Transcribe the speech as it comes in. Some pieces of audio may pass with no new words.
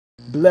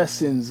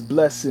Blessings,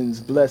 blessings,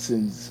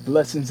 blessings,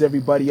 blessings,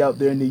 everybody out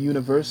there in the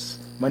universe.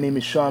 My name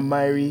is Sean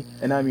Myrie,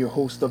 and I'm your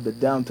host of the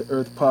Down to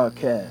Earth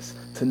podcast.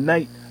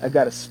 Tonight, I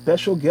got a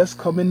special guest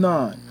coming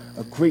on,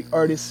 a great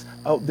artist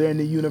out there in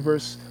the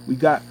universe. We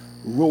got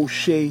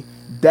Roche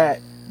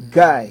Dat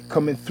Guy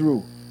coming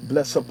through.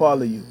 Bless up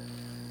all of you.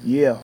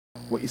 Yeah,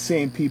 what you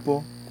saying,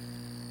 people?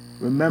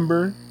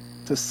 Remember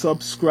to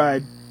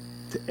subscribe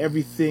to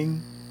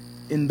everything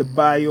in the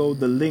bio,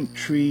 the link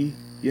tree,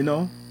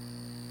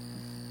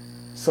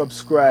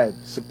 subscribe,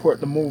 support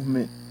the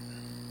movement.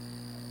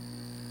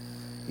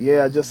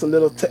 Yeah, just a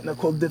little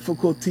technical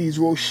difficulties.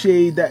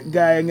 Roche, that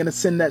guy, I'm gonna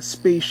send that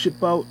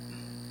spaceship out.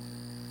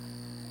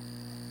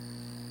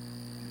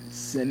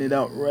 Send it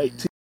out right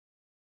to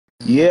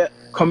you. Yeah,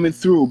 coming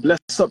through.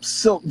 Bless up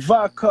Silk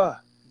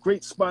Vodka,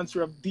 great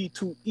sponsor of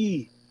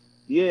D2E.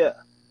 Yeah,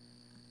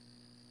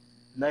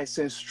 nice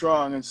and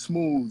strong and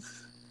smooth.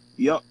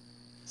 Yup,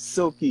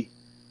 silky,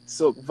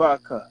 Silk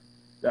Vodka.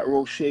 That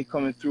Roche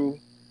coming through.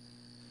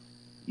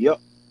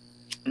 Yup.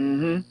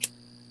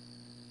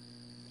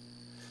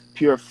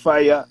 Pure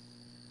fire.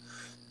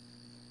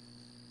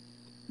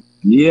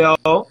 Yo.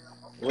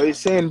 What you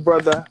saying,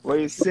 brother? What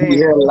you saying? We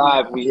here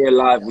live.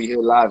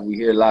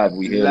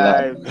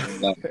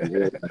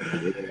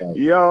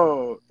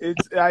 Yo,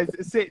 I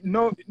say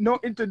no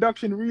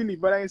introduction really,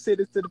 but I say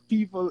this to the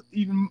people,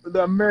 even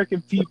the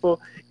American people.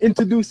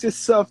 Introduce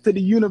yourself to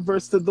the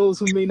universe, to those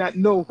who may not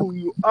know who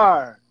you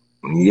are.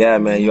 Yeah,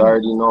 man, you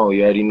already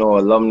know.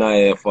 Alumni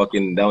of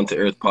fucking Down to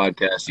Earth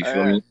podcast. You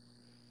feel me?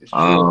 It's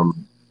true.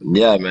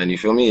 Yeah, man, you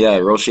feel me? Yeah,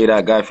 Roche,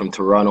 that guy from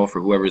Toronto, for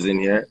whoever's in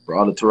here, for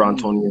all the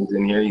Torontonians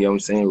in here, you know what I'm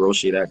saying?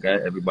 Roche, that guy,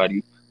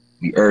 everybody,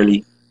 be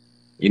early.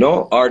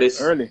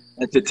 Artist,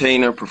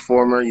 entertainer,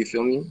 performer, you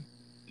feel me?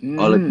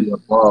 All of the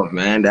above,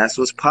 man. That's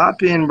what's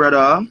popping,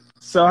 brother.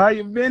 So how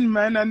you been,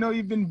 man? I know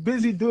you've been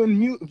busy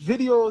doing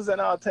videos and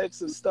all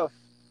types of stuff.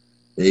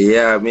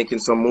 Yeah, making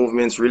some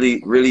movements,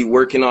 really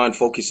working on,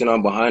 focusing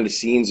on behind the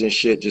scenes and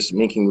shit, just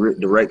making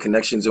the right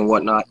connections and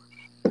whatnot.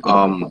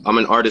 I'm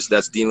an artist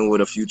that's dealing with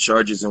a few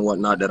charges and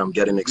whatnot that I'm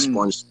getting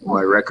expunged from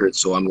my record,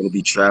 so I'm going to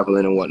be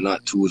traveling and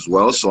whatnot too as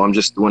well. So I'm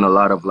just doing a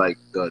lot of like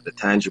the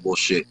tangible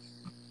shit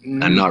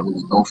and not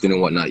really ghosting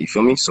and whatnot. You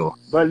feel me? So,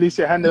 but at least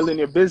you're handling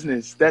your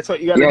business. That's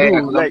what you got to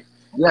do.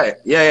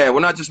 Yeah. We're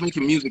not just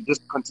making music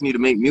just to continue to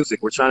make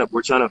music. We're trying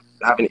to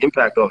have an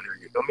impact out here.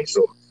 You feel me?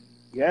 So.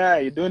 Yeah,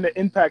 you're doing the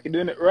impact. You're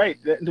doing it right.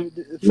 The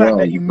fact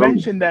that you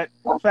mentioned that,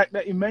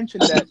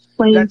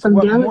 that's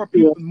what more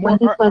people,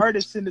 more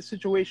artists in the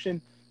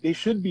situation, they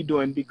should be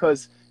doing,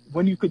 because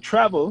when you could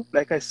travel,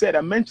 like I said,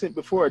 I mentioned it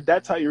before,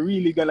 that's how you're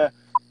really gonna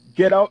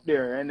get out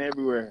there and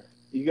everywhere.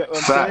 You get what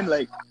I'm saying?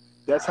 Like,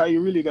 that's how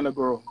you're really gonna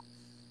grow.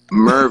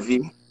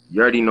 Murphy,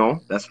 you already know.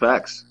 That's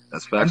facts.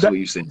 That's facts. What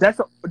you saying? That's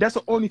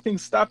the only thing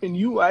stopping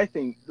you, I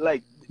think.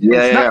 Like.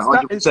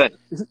 100%.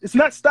 It's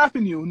not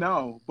stopping you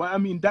now, but I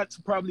mean that's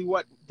probably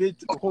what did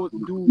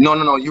do.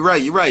 No. You're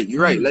right.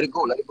 Let it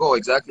go.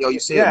 Exactly how you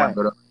say it, my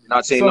brother. You're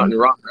not saying nothing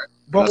wrong, right?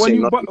 But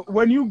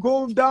when you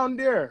go down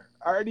there,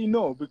 I already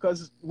know,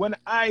 because when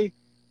I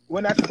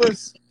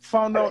first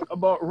found out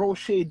about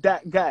Roche,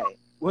 that guy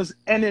was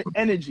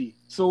energy.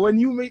 So when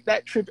you make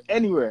that trip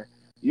anywhere,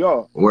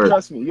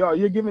 trust me,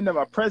 you're giving them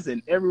a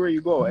present everywhere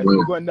you go, and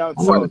you're going down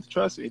south.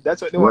 Trust me,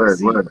 that's what they want to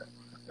see.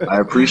 I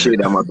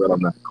appreciate that, my brother,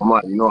 man. Come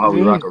on, you know how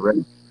we rock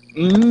already.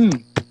 You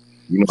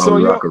know how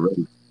we rock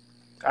already.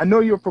 I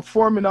know you're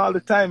performing all the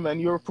time, man.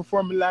 You were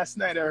performing last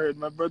night, I heard.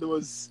 My brother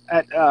was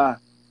at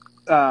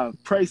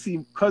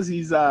Pricey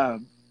Cuzzy's,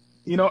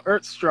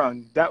 Earth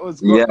Strong. That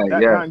was good.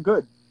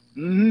 Good.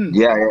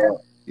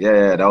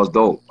 Yeah, that was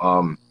dope.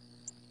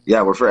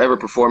 We're forever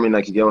performing,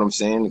 like, you get what I'm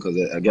saying? Because,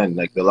 again,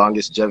 like, the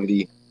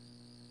longevity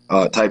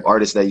type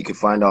artists that you can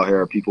find out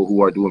here are people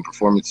who are doing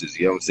performances.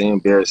 You know what I'm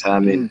saying? Beres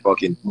Hammond,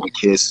 fucking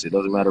Kiss. It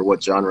doesn't matter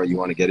what genre you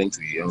want to get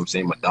into. You know what I'm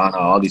saying? Madonna,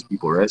 all these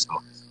people, right? So,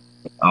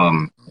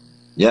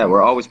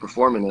 we're always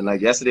performing. And like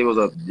yesterday was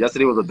a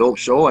dope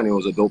show, and it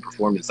was a dope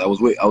performance. I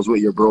was with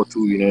your bro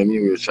too. You know what I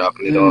mean? We were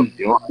chopping it up,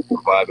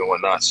 vibe and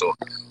whatnot. So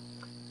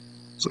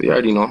you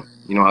already know.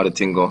 You know how the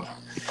thing go.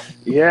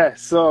 Yeah.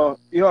 So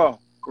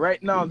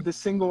right now the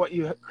single what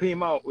you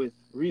came out with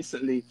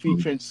recently,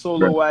 featuring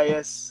Solo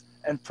YS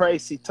and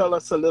Pricey, tell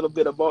us a little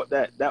bit about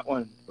that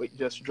one we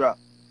just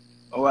dropped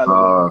a while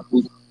ago.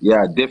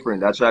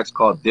 Different. That track's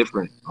called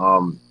Different.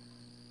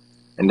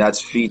 And that's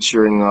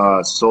featuring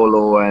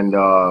Solo and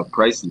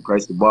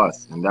Pricey the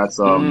Boss. And that's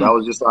that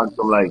was just on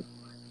some, like,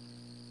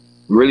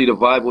 really the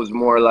vibe was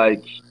more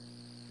like,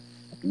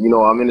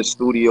 I'm in the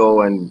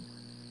studio, and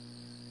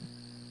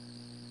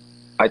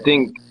I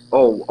think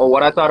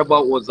what I thought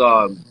about was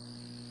I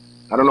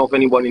don't know if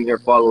anybody in here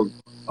follows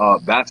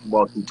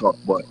basketball too tough,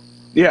 but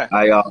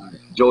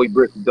Joey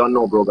Brick, you don't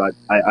know, bro.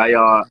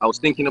 I was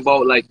thinking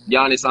about, like,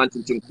 Giannis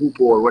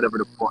Antetokounmpo or whatever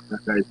the fuck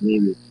that guy's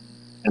name is,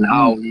 and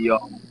how he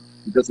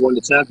just won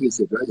the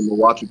championship, right? The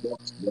Milwaukee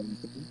Bucks. You know what I'm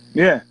saying?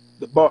 Yeah.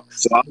 the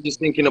Bucks. So I'm just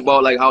thinking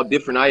about like how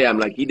different I am.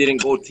 Like he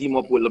didn't go team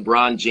up with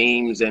LeBron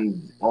James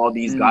and all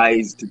these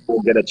guys to go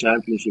get a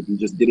championship. He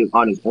just did it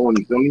on his own.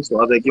 You feel me? So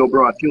I was like, yo,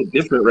 bro, I feel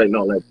different right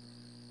now. Like,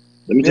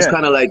 let me just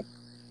kind of like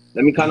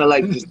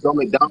just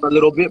dumb it down a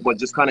little bit, but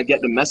just kind of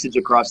get the message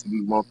across to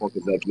these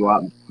motherfuckers. Like,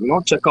 yo,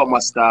 check out my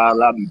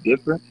style. I'll be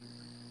different.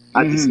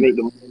 I just make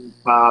the money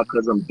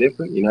because I'm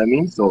different. You know what I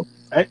mean? So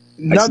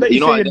now that you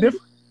say you're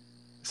different.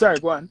 Sorry,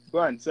 go on.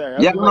 Sorry.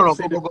 Yeah, no,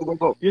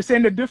 go. You're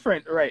saying they're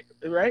different, right?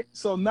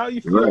 So now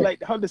you feel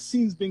like how the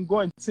scene's been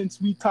going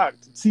since we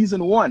talked,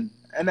 season 1.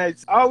 And I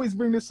always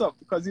bring this up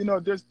because, you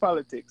know, there's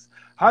politics.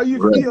 How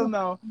you feel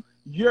now,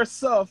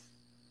 yourself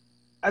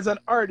as an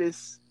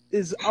artist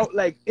is out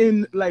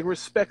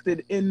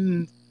respected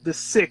in the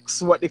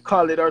 6, what they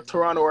call it, or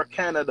Toronto or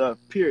Canada,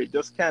 period,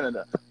 just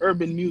Canada,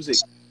 urban music?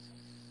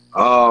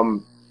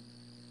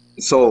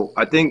 So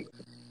I think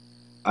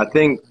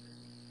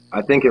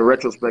in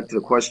retrospect to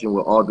the question,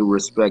 with all due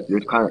respect, you're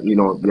kind of,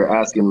 you're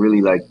asking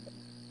really like,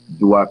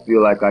 do I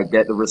feel like I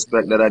get the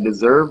respect that I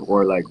deserve,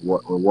 or like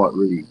what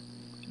really?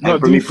 No, and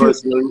for me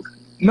personally,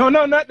 no,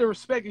 not the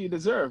respect you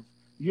deserve.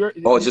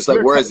 Just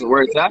like where it's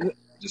at.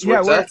 Just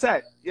where it's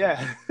at.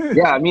 Yeah.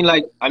 Yeah, I mean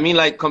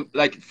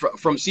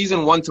from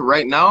season 1 to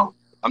right now,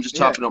 I'm just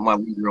chopping up my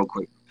weed real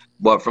quick.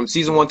 But from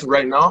season 1 to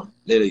right now,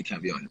 literally you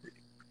can't be on here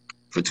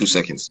for 2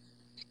 seconds.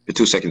 For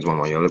 2 seconds, one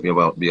more. Let me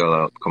be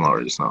allowed come out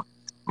right just now.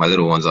 My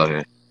little one's out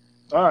here.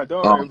 Don't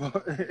worry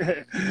about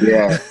it.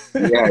 Yeah.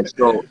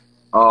 So,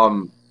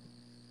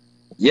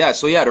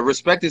 the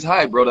respect is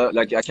high, brother.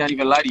 Like, I can't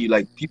even lie to you.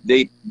 Like,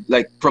 they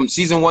from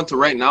season 1 to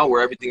right now,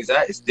 where everything's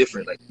at, it's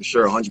different. Like, for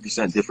sure,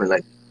 100% different.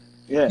 Like,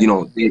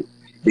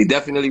 they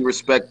definitely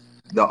respect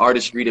the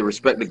artistry. They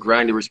respect the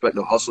grind. They respect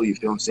the hustle. You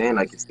feel what I'm saying?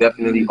 Like, it's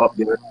definitely up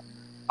there.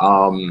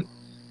 I'm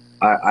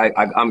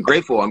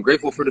grateful. I'm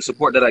grateful for the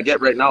support that I get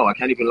right now. I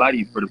can't even lie to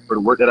you, for the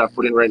work that I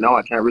put in right now.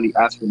 I can't really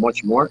ask for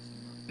much more.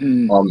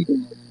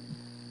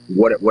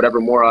 Whatever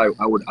more I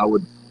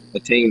would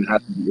attain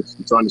has to be,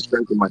 it's on the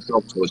strength of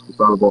myself. So it's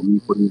all about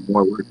me putting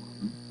more work.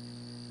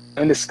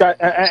 And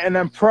and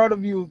I'm proud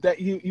of you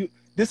that you.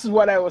 This is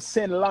what I was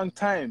saying a long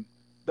time.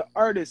 The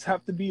artists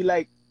have to be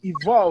like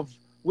evolve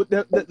with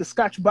the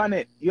Scotch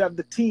Bonnet. You have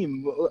the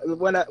team.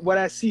 When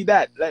I see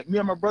that, like me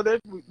and my brother,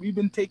 we've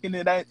been taking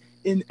it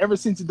in ever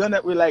since you done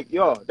that. We're like,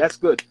 yo, that's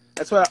good.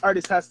 That's what an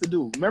artist has to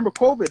do. Remember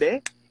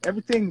COVID,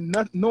 Everything.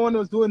 No one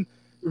was doing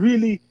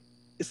really.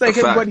 It's like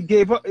everybody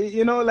gave up.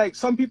 You know, like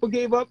some people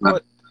gave up,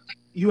 but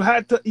you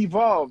had to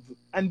evolve,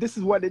 and this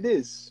is what it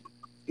is.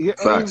 We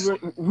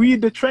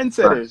the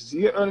trendsetters.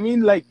 You know what I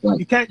mean? Like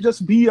you can't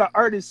just be an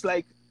artist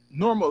like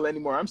normal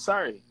anymore. I'm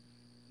sorry.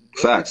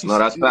 Facts. No,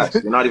 that's facts.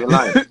 You're not even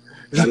lying.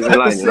 You're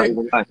not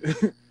even lying.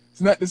 It's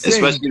not the same.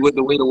 Especially with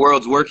the way the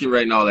world's working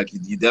right now. Like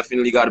you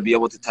definitely got to be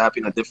able to tap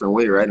in a different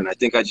way, right? And I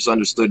think I just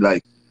understood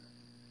like,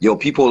 yo,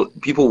 people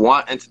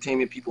want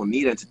entertainment. People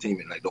need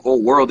entertainment. Like the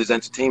whole world is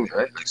entertainment,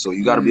 right? Like so,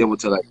 you got to be able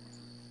to like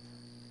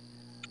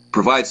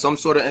provide some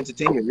sort of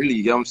entertainment. Really,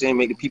 you know what I'm saying?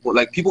 Make the people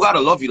got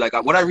to love you. Like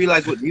what I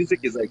realized with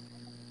music is like,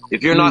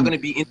 if you're not gonna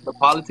be into the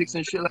politics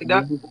and shit like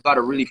that, people got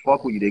to really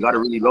fuck with you. They got to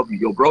really love you.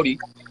 Yo, Brody,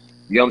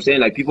 you know what I'm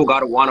saying? Like people got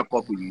to want to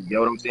fuck with you. You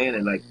know what I'm saying?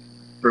 And like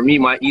for me,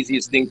 my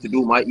easiest thing to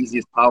do, my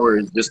easiest power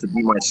is just to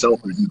be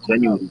myself and be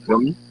genuine. You feel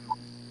me?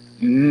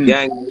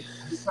 Gang.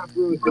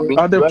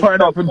 Other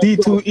part of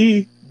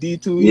D2E.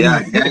 D2E.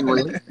 Yeah,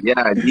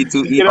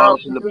 D2E. You know,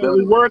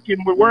 we're working.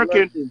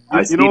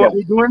 You know what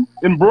we're doing?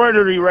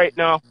 Embroidery right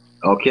now.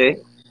 Okay.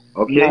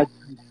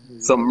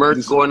 Some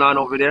merch going on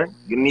over there.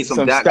 You need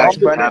some that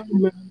Scotch Bonnet.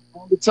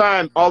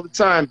 All the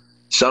time.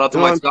 Shout out to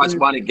my Scotch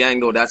Bonnet gang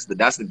though. That's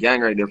the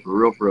gang right there for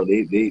real.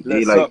 They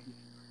like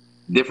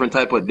different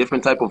type of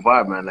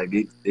vibe, man. Like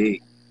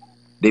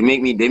they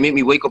make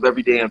me wake up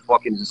every day and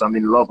fucking just I'm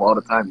in love all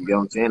the time. You get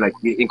what I'm saying? Like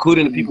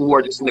including the people who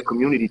are just in the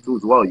community too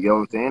as well. You get what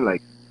I'm saying?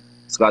 Like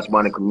Scotch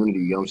Bonnet community.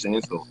 You get what I'm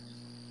saying? So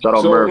shout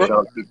out Merv, shout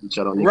out Kiki,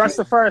 shout out Nicky.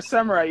 Rastafari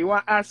Samurai, you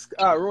want to ask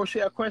Roche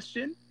a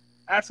question?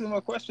 Ask him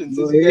a question.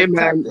 Yeah,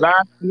 man.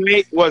 Last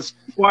night was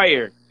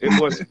fire. It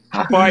was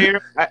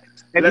fire.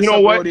 And you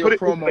know what? Put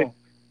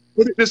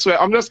it this way.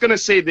 I'm just gonna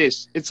say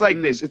this. It's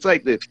like this.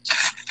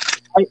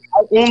 I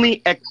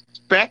only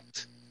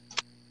expect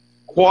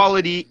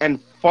quality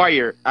and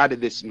fire out of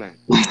this man.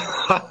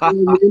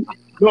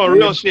 No,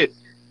 real shit.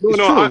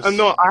 No, I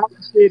have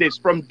to say this.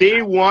 From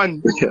day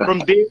one,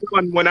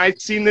 when I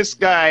seen this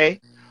guy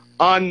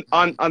on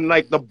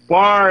like the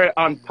bar,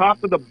 on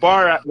top of the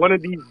bar at one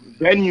of these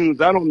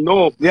venues, I don't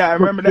know. Yeah, I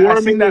remember that.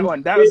 I seen that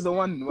one. That was the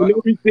one. And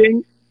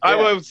everything. Yeah.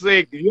 I was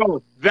like,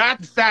 yo,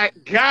 that's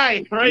that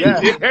guy right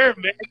there,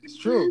 man. It's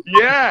true.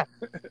 Yeah.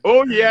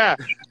 Oh yeah.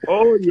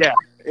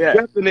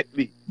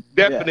 Definitely.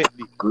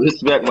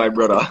 Respect, my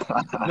brother.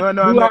 No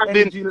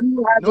energy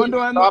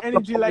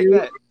like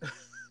that.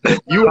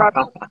 You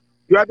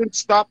haven't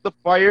stopped the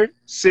fire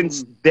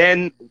since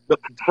then.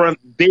 From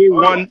day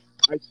one,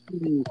 I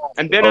seen you,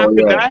 and then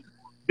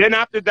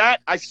after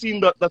that, I seen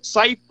the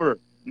cipher,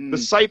 the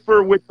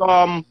cipher with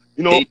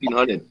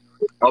 1800.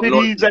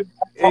 Cities and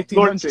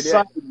 1800,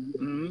 society.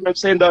 know what I'm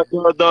saying,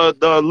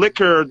 the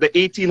liquor, the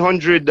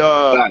 1800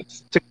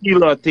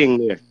 tequila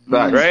thing there,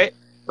 right?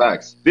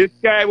 Facts. This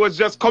guy was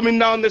just coming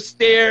down the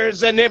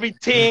stairs and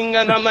everything,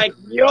 and I'm like,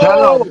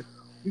 yo,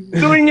 he's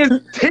doing his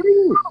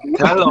thing.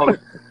 Hello.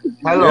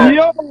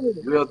 Yo.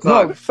 Real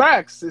talk. No,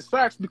 facts. It's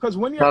facts. Because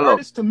when you're an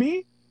artist, to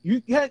me,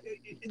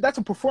 that's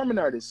a performing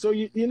artist. So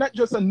you're not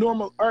just a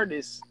normal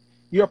artist.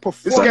 You're a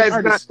performing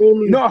artist.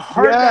 You know how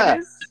hard that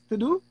is to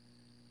do?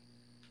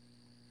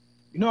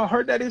 You know how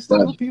hard that is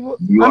to do, people?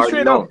 I'm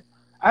straight up.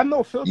 I'm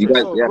no filter,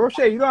 so Roche,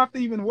 you don't have to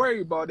even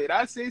worry about it.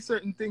 I say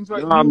certain things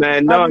right now. No,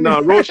 man,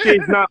 no. Roche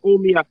is not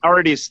only an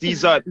artist.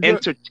 He's an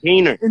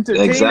entertainer.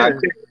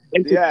 Exactly.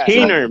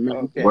 Entertainer, man.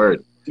 Okay.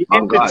 Word. He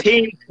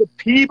entertains the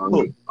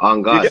people.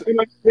 On God. You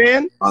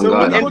understand? So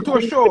when you go to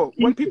a show,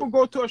 when people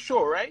go to a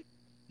show, right?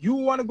 You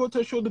want to go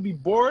to a show to be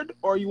bored,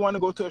 or you want to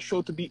go to a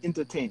show to be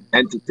entertained?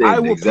 I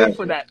will pay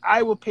for that.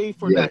 I will pay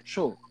for that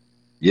show.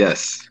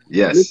 Yes.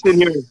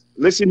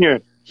 Listen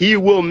here. He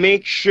will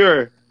make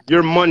sure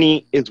your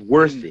money is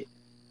worth it. Okay?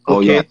 Oh,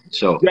 yeah,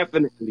 sure.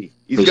 Definitely.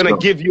 He's going to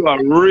give you a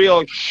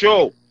real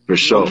show. For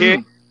sure.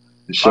 Okay?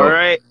 For sure. All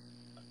right?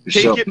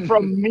 Take it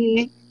from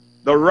me,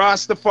 the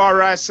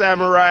Rastafari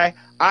Samurai.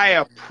 I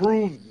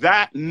approve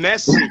that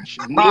message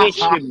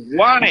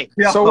nationwide.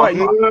 So what?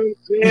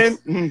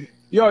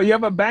 Yo, you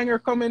have a banger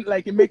coming?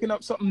 Like you're making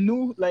up something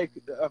new? Like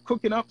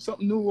cooking up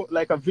something new?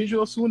 Like a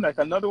visual soon? Like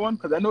another one?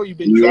 Because I know you've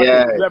been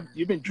dropping,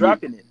 you've been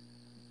dropping it.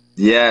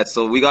 Yeah,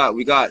 so we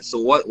got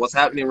so what's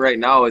happening right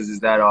now is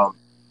that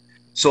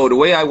so the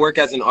way I work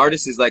as an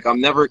artist is like I'm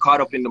never caught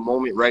up in the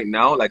moment right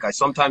now. Like I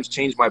sometimes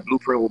change my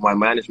blueprint with my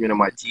management and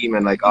my team,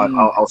 and like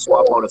I'll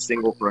swap out a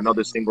single for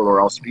another single,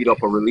 or I'll speed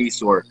up a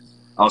release, or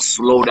I'll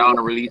slow down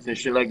a release and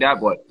shit like that.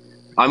 But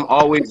I'm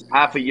always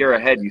half a year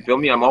ahead, you feel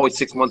me? I'm always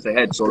 6 months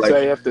ahead. So like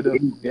you have to do.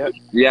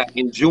 Yeah,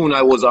 in June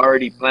I was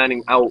already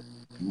planning out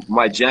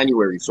my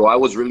January. So I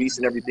was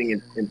releasing everything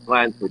in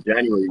plans for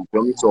January, you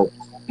feel me? So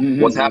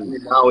what's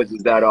happening now is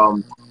that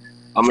I'm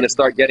gonna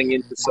start getting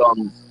into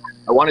some.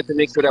 I wanted to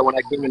make sure that when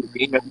I came in the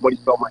game, everybody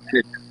felt my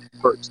energy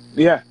first.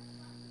 Yeah.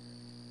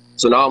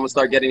 So now I'm gonna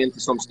start getting into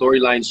some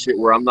storyline shit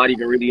where I'm not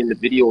even really in the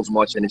videos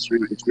much, and it's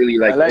really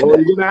like,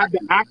 you're gonna have the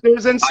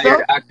actors and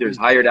stuff.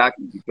 Hired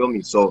actors. You feel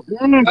me? So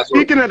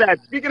speaking of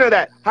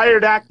that,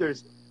 hired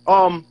actors.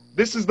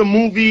 This is the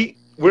movie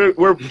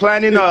we're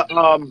planning a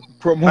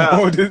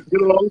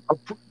promo.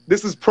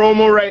 This is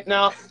promo right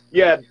now.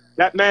 Yeah.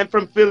 That man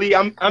from Philly,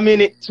 I'm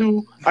in it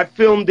too. I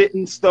filmed it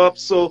and stuff,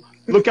 so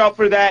look out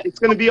for that. It's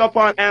gonna be up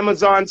on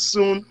Amazon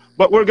soon,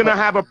 but we're gonna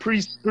have a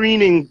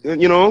pre-screening,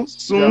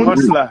 soon.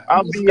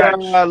 I'll be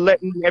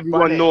letting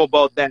everyone know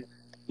about that.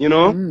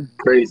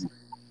 Crazy.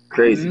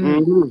 Crazy.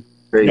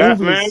 Yeah,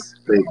 man.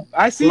 Crazy.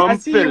 I see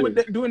you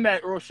doing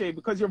that, Roche,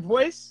 because your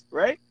voice,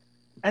 right?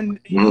 And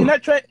you're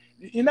not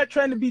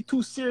trying to be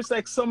too serious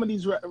like some of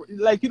these.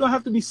 Like you don't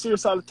have to be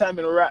serious all the time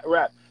in a rap.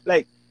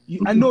 Like.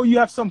 I know you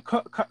have some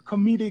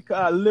comedic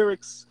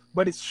lyrics,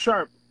 but it's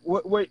sharp.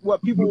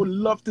 What people would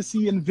love to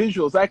see in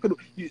visuals. I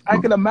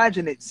could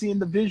imagine it, seeing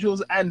the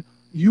visuals and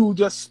you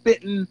just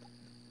spitting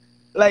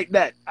like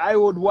that. I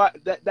would watch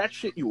that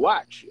shit. You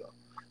watch, yo.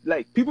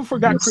 Like people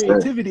forgot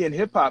creativity in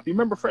hip hop. You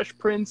remember Fresh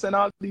Prince and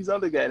all these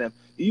other guys. Them.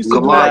 He used to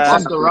do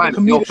Busta Rhymes.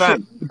 Yo,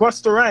 fam.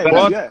 Busta Rhymes.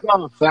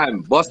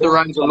 Fam. Busta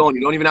Rhymes alone.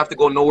 You don't even have to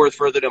go nowhere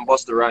further than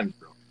Busta Rhymes,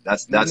 bro.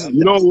 That's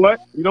You know what?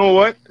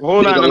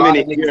 Hold on a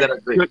minute.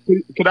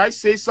 Could I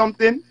say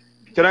something?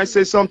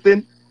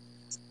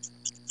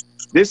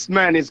 This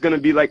man is gonna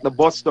be like the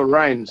Busta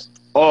Rhymes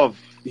of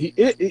he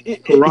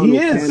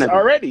is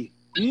already.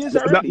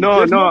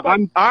 No.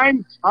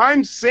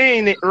 I'm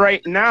saying it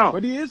right now.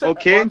 But he is.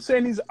 Okay. I'm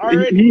saying he's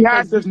already. He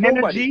has the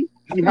energy.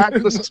 He has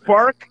the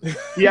spark.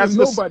 He has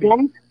the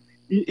spunk.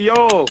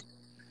 Yo.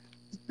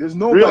 There's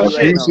nobody.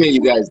 I appreciate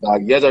you guys,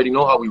 dog. You guys already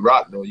know how we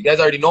rock, though. You guys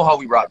already know how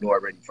we rock, though,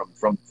 already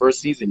from first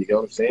season. You get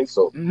what I'm saying?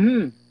 So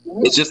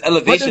it's just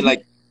elevation,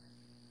 like.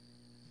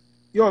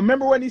 Yo,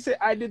 remember when he said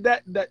I did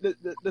that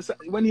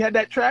when he had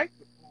that track?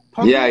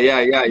 Pumping? Yeah.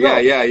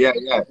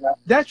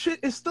 That shit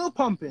is still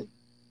pumping.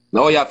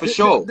 No, yeah, for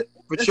sure.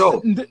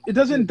 It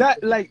doesn't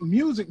that like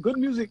music, good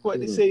music. What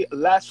they say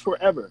lasts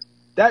forever.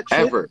 That shit.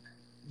 Ever.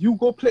 You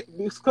go play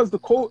because the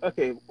COVID.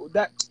 Okay,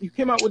 that you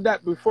came out with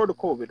that before the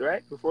COVID,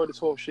 right? Before this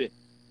whole shit.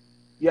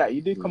 Yeah,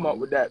 you did come out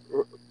with that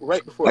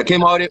right before. I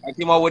came out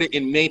with it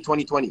in May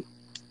 2020.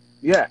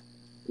 Yeah.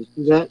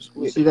 See that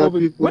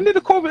when did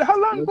the COVID? How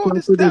long ago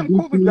this damn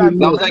COVID got?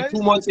 That was like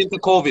 2 months into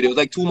COVID. It was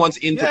like 2 months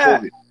into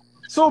COVID.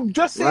 So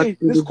just say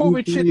this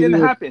COVID shit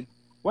didn't happen.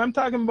 What I'm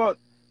talking about,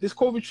 this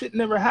COVID shit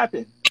never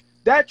happened.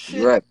 That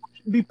shit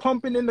be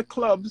pumping in the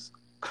clubs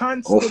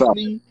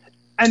constantly.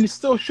 And it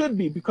still should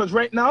be, because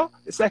right now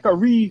it's like a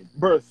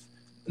rebirth.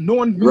 No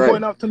one be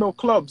going out to no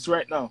clubs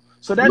right now.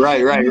 So that's you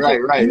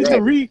need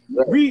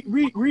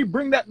to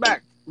bring that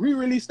back,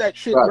 re-release that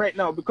shit right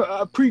now,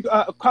 because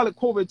call it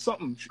COVID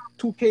something,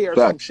 2K or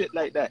some shit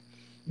like that,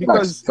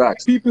 because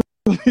people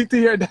need to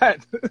hear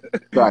that.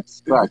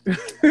 Facts.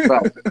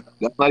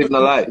 That's not even a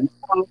lie.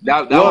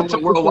 That one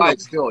went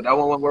worldwide still. That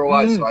one went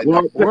worldwide.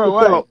 So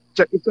worldwide.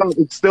 check this out.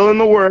 It's still in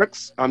the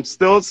works. I'm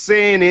still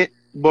saying it,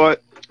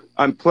 but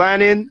I'm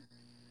planning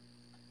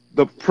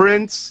the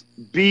Prince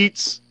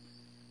Beats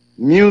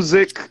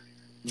Music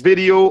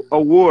Video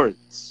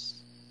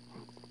Awards.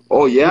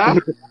 Oh yeah?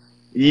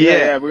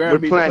 Yeah, we're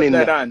planning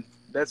that on.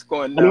 That's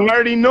going down. And I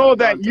already know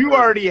that you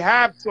already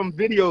have some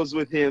videos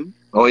with him.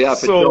 Oh yeah,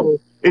 for sure.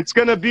 It's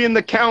gonna be in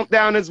the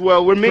countdown as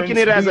well. We're making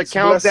it as a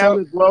countdown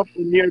as well for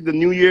near the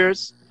New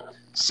Year's.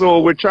 So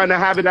we're trying to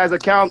have it as a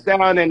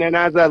countdown and then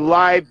as a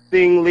live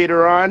thing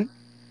later on.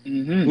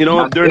 Mm-hmm. You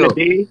know, during the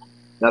day.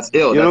 That's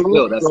ill. That's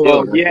ill. That's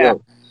ill. Yeah.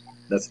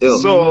 That's ill.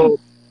 So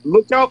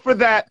look out for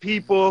that,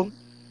 people.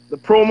 The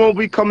promo will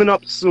be coming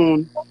up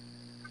soon.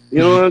 You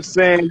know what I'm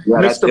saying? Yeah,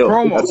 Mr.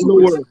 Promo. That's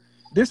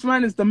this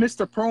man is the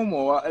Mr.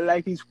 Promo.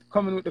 Like he's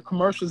coming with the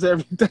commercials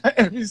every time,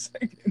 every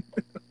second.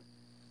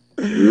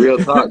 Real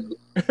talk.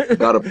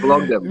 Gotta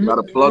plug them.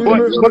 Gotta plug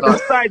them. But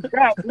besides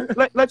that,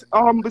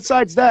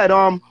 besides that,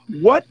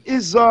 what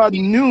is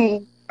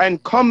new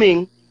and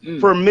coming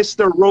for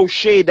Mr.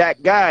 Roche,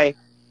 that guy,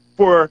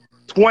 for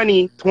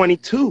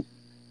 2022?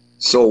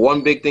 So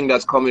one big thing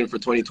that's coming for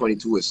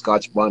 2022 is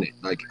Scotch Bonnet.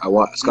 Like I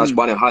want Scotch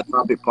Bonnet Hot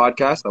Topic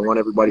podcast. I want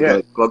everybody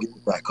to plug into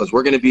that because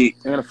we're gonna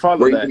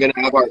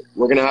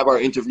have our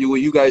interview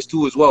with you guys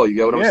too as well. You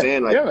get what I'm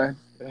saying? Like, man.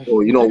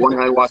 So, you know, one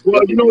hand wash.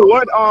 Well, you know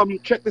what?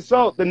 Check this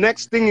out. The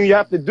next thing you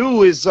have to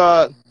do is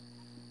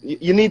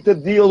you need to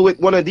deal with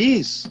one of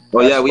these.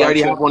 Oh yeah, we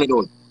already have one of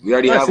those. We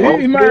already have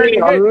one.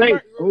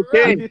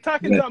 Okay. You're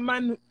talking to a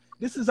man.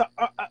 This is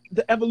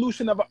the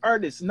evolution of an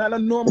artist, not a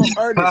normal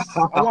artist.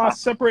 I want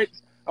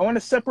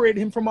to separate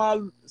him from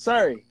all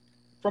certain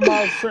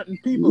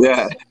people.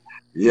 Yeah.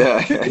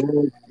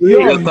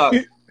 Real talk.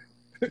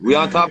 We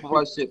on top of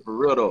our shit for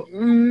real though.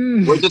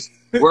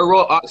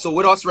 So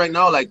with us right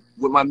now, like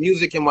with my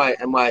music and my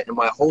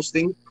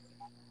hosting,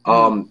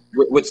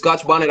 with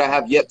Scotch Bonnet, I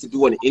have yet to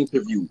do an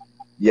interview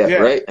yet,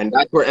 right? And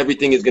that's where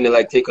everything is gonna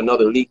like take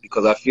another leap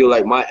because I feel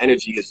like my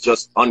energy is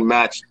just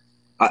unmatched.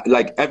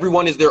 Like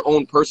everyone is their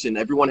own person.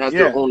 Everyone has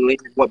their own lane,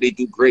 what they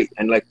do great,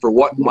 and like for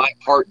what my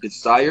heart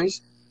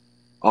desires,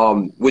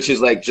 which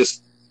is like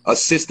just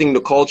assisting the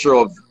culture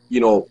of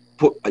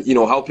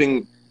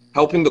helping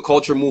the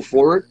culture move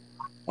forward.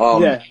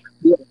 I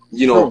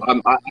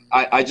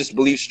just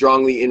believe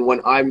strongly in when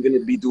I'm going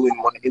to be doing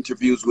my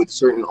interviews with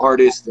certain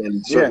artists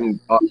and certain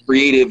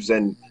creatives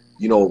and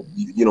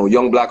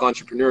young Black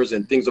entrepreneurs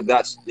and things of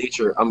that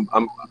nature.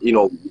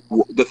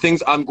 The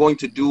things I'm going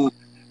to do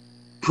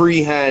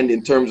pre-hand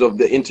in terms of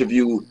the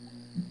interview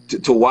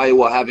to why it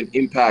will have an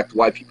impact,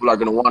 why people are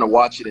going to want to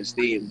watch it and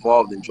stay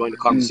involved and join the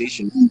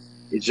conversation.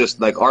 It's just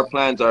like our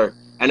plans are,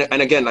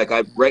 and again, like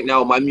right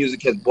now my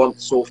music has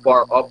bumped so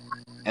far up.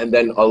 And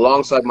then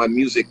alongside my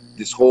music,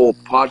 this whole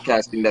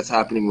podcasting that's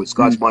happening with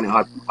Scotch Bonnet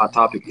Hot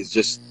Topic is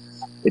just,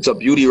 it's a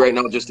beauty right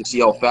now just to see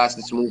how fast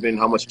it's moving,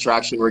 how much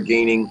traction we're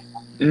gaining,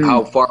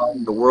 how far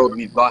in the world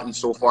we've gotten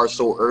so far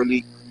so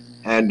early.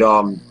 And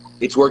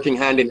it's working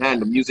hand in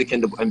hand. The music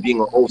and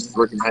being a host is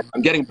working hand.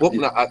 I'm getting booked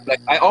now.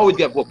 I always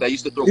get booked. I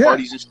used to throw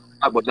parties and shit,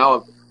 but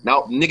now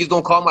niggas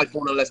don't call my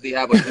phone unless they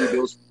have a few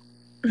bills.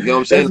 You know what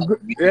I'm saying?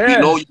 We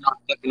know you're not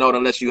stepping out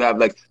unless you have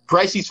like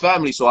Pricey's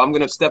family, so I'm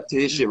gonna step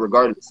to his shit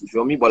regardless. You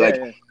feel me? But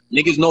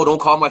niggas know, don't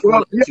call my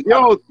phone. You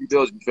feel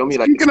me?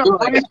 Like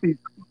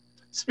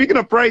speaking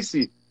of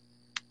Pricey,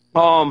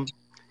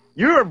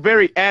 you're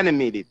very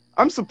animated.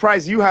 I'm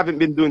surprised you haven't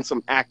been doing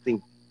some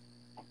acting.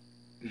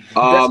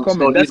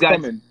 That's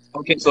coming.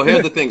 Okay, so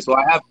here's the thing. So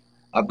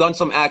I've done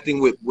some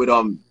acting with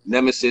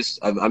Nemesis.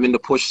 I'm in the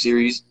Push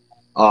series.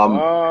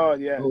 Life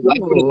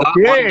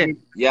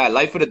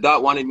of the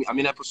Dot wanted me. I'm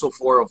in episode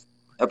 4 of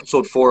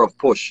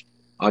Push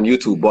on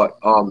YouTube, but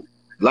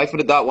Life of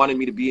the Dot wanted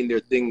me to be in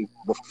their thing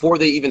before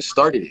they even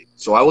started it.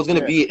 So I was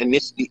gonna be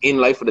initially in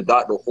Life of the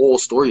Dot, the whole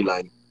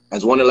storyline,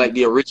 as one of like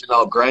the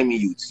original grimy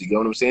youths. You know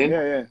what I'm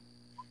saying?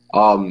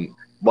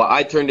 But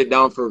I turned it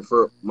down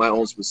for my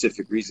own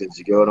specific reasons.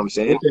 You get what I'm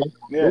saying?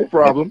 No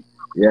problem.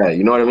 Yeah,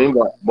 you know what I mean?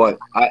 But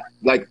I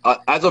like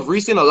as of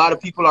recent, a lot of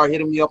people are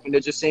hitting me up and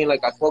they're just saying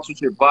like, I fucks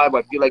with your vibe.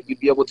 I feel like you'd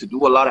be able to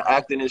do a lot of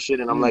acting and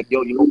shit. And I'm like,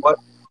 yo, you know what?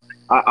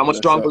 I'm a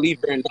strong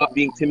believer in not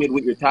being timid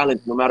with your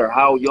talent, no matter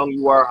how young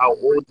you are, how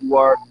old you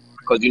are,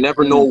 because you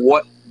never know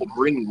what will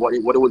bring, what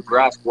it will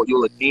grasp, what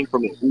you'll attain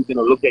from it. Who's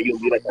gonna look at you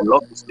and be like, I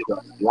love this nigga,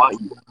 I want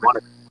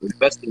to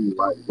invest in you,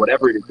 right?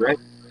 Whatever it is, right?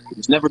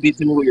 Just never be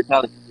timid with your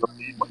talent. But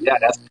yeah,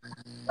 that's.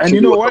 And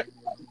you know what?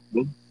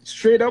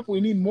 Straight up,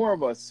 we need more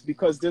of us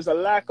because there's a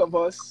lack of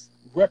us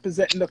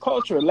representing the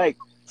culture. Like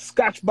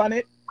Scotch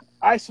Bonnet,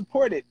 I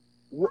support it,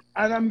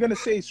 and I'm gonna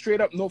say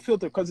straight up, no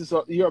filter, because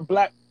you're a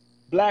black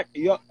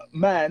young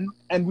man,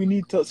 and we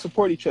need to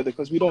support each other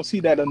because we don't see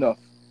that enough.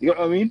 You know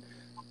what I mean?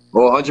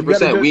 Well,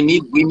 100%. We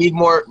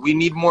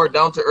need more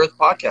down to earth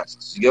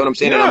podcasts. You get what I'm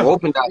saying? And I'm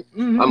hoping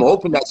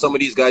that some of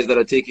these guys that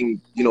are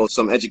taking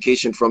some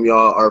education from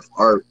y'all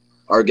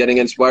are getting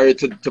inspired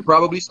to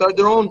probably start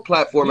their own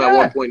platform at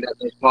one point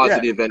that's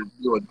positive and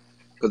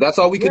because that's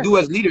all we could do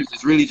as leaders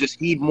is really just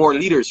heed more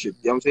leadership.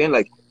 You know what I'm saying?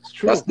 Like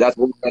that's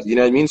what you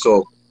know what I mean?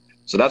 So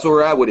So that's where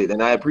we're at with it,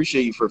 and I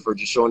appreciate you for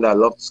just showing that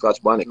love to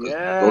Scotch Bonnet.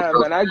 Yeah,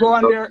 man, I go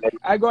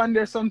on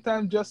there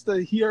sometimes just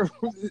to hear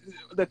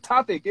the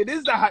topic. It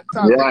is the hot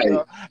topic,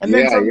 and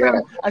then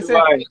sometimes I say,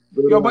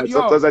 you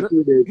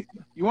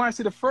want to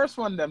see the first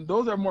one?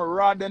 Those are more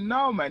raw than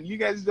now, man. You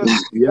guys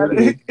just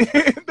they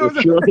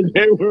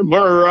were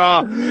more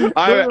raw.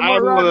 I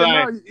don't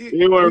lie.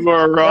 They were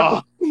more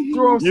raw.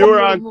 You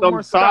were on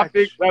some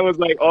topic that was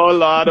like, oh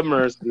Lord of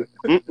mercy.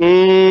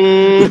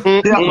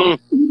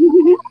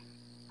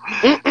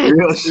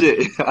 Real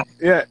shit.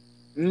 Yeah.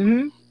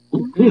 I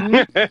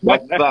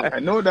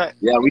know that.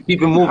 Yeah, we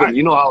keep it moving.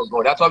 You know how it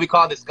goes. That's why we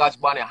call this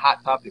Scotch Bonnet a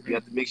hot topic. We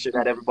have to make sure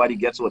that everybody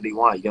gets what they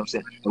want. You know what I'm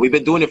saying? And we've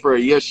been doing it for a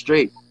year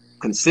straight.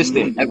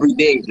 Consistent. Every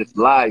day, just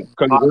live.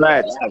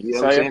 Congrats. You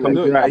know what I'm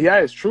saying? Yeah,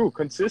 it's true.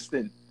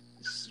 Consistent.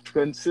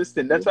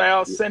 That's why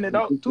I'll send it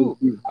out too.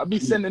 I'll be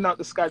sending out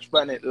the Scotch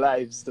Bonnet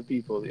lives to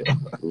people.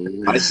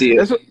 I see it.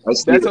 That's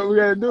what we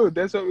gotta do.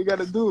 That's what we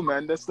gotta do,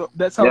 man. That's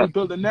how we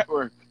build a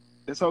network.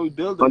 That's how we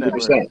build the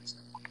 100%. network.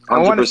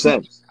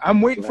 100%.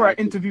 I'm waiting for an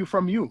interview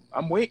from you.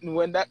 I'm waiting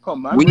when that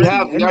comes.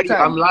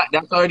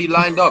 That's already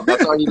lined up.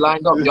 Y'all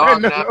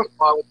gonna have to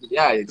follow.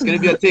 Yeah, it's gonna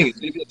be a thing.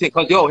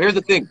 Cause here's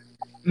the thing.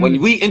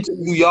 When we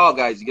interview y'all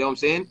guys, you get what I'm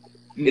saying?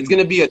 It's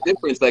gonna be a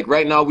difference. Like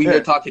right now, we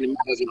here talking to me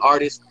as an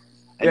artist.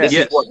 And this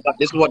is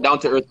what Down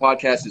to Earth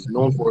Podcast is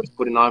known for, is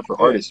putting on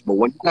for artists. But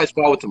when you guys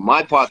follow to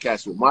my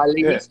podcast with my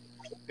ladies,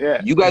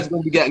 you guys are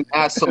going to be getting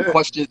asked some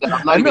questions that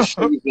I'm not even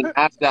sure you've been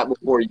asked that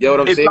before. You know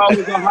what I'm saying? It's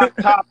always a hot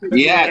topic.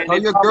 Yeah,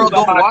 tell your girl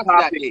don't watch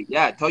that.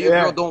 Yeah, tell your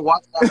girl don't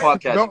watch that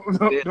podcast.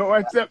 Don't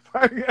watch that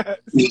podcast.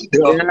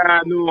 Yeah,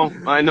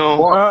 I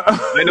know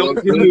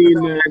what you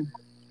mean, man.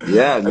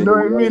 Yeah, I know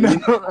what you mean. I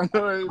know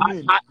what you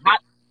mean.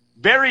 Hot,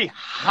 very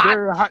hot.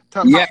 Very hot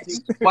topic. Yeah,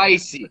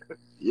 spicy.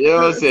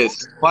 Yes,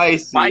 it's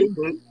spicy.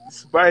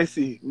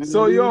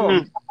 So,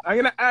 I'm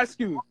gonna ask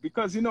you,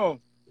 because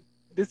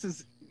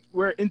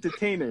we're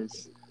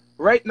entertainers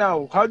right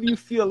now. How do you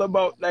feel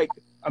about like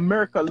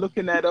America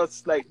looking at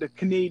us like the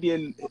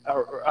Canadian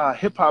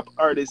hip hop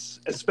artists,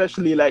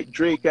 especially like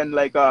Drake and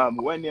like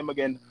what name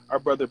again? Our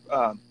brother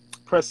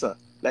Pressa.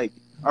 Like,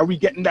 are we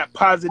getting that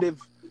positive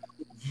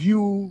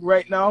view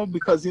right now?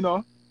 Because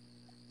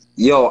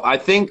Yo, I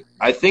think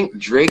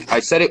Drake. I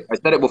said it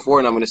before,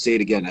 and I'm gonna say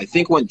it again. I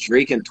think when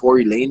Drake and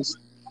Tory Lanez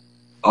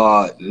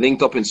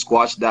linked up and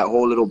squashed that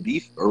whole little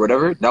beef or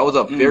whatever, that was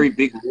a very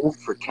big move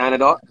for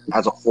Canada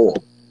as a whole.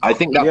 I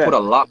think that put a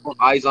lot more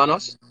eyes on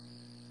us.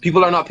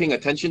 People are not paying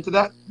attention to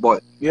that,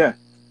 but you have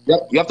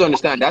to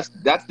understand that's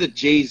the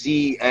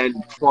Jay-Z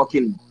and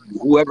fucking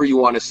whoever you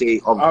want to say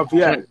of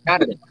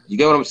Canada. You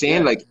get what I'm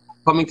saying? Like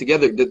coming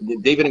together, the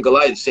David and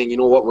Goliath saying, you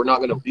know what, we're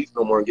not gonna beef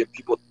no more and give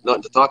people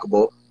nothing to talk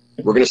about.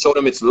 We're going to show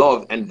them it's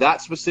love. And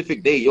that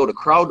specific day, the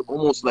crowd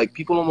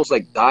people almost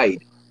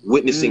died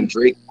witnessing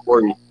Drake and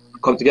Tory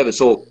come together.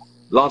 So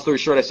long story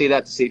short, I say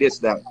that to say this,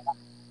 that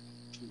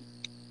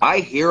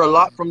I hear a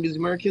lot from these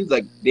Americans.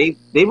 Like they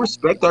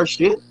respect our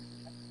shit.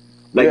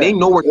 Like they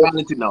know we're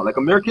talented now. Like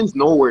Americans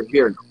know we're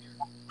here now.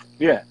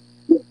 Yeah.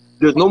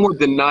 There's no more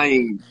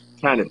denying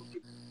Canada.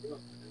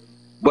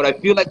 But I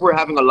feel like we're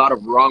having a lot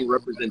of wrong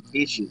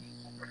representation.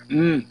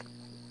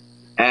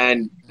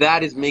 And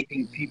that is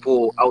making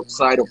people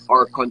outside of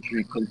our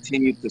country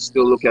continue to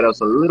still look at us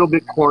a little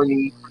bit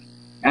corny,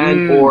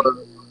 and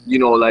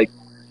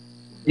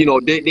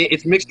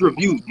it's mixed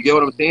reviews. You get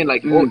what I'm saying?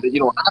 Like, half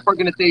are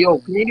gonna say, "Yo,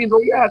 Canadians,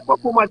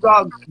 fuck with my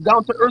dog,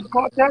 Down to Earth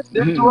podcast.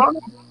 They're in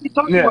Toronto. What you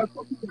talking about?"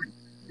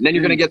 And then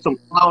you're gonna get some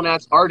clown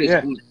ass artists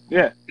who's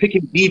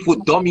picking beef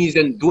with dummies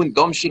and doing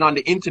dumb shit on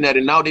the internet,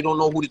 and now they don't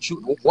know who to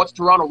choose. What's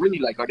Toronto really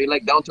like? Are they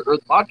like Down to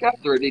Earth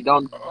podcast, or are they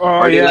down?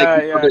 Are they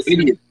like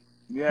idiots?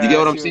 Yeah, you get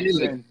what I'm saying?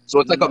 Like, so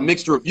it's like a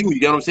mixed review. You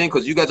get what I'm saying?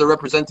 Because you guys are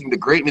representing the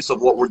greatness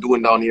of what we're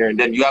doing down here, and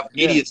then you have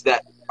idiots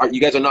that you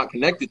guys are not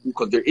connected to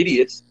because they're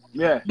idiots.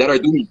 That are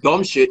doing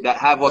dumb shit that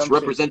have us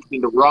representing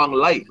in the wrong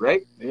light,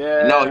 right? Yeah.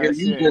 And now here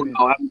you go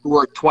now having to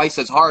work twice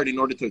as hard in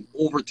order to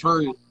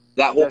overturn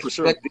that whole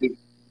perspective. True.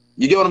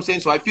 You get what I'm saying?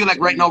 So I feel like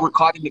right now we're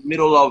caught in the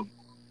middle of.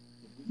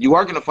 You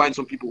are gonna find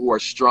some people who are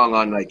strong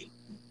on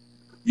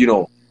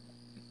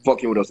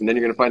fucking with us, and then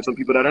you're gonna find some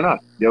people that are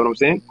not. You know what I'm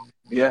saying?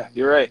 Yeah,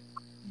 you're right.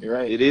 You're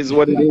right. It is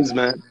what it is,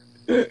 man.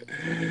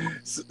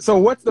 So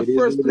what's the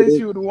first place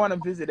you would want to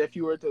visit if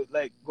you were to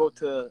go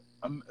to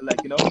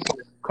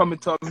coming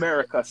to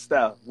America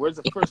style? Where's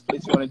the first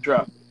place you want to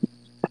drop?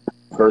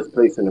 First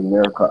place in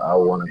America I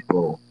want to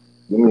go.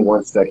 Give me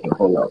 1 second.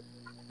 Hold up.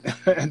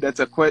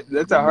 That's a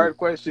hard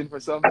question for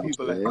some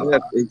people.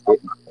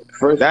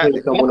 First place I'm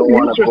gonna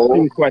want to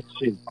go.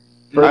 Question.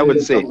 I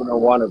would say I'm gonna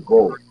want to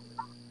go.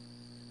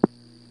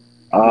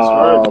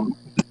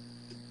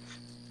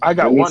 I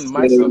got one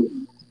myself.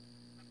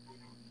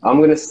 I'm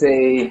gonna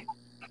say,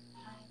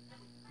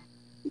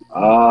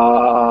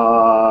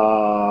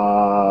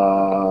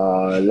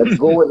 let's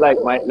go with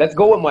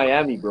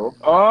Miami, bro.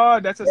 Oh,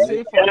 that's a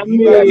safe one.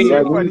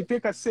 You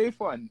pick a safe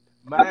one.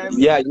 Miami.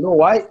 Yeah, you know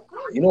why?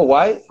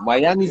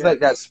 Miami's like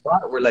that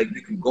spot where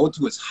you can go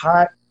to. It's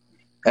hot.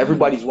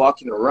 Everybody's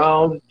walking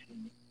around.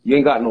 You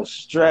ain't got no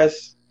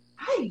stress.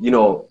 you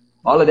know,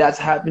 all of that's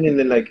happening.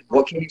 And like,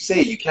 what can you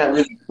say? You can't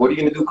really. What are you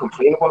gonna do?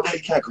 Complain about that?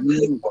 You can't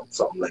complain about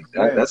something like that.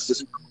 Right. That's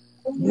just.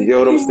 You get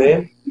what I'm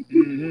saying?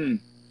 Mm-hmm.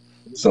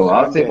 So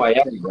I'll say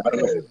Miami. Bro.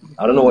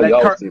 I don't know what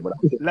y'all would say, but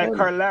like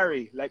Carl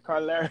Larry.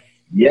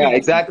 Yeah,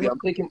 exactly. I'm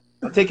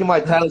taking my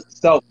talents to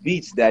South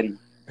Beach, Daddy.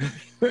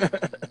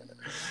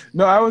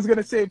 No, I was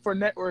gonna say for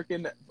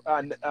networking,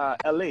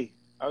 LA.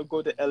 I would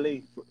go to LA.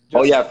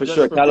 For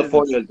sure.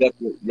 California is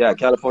definitely. Yeah,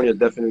 California is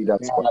definitely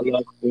that spot.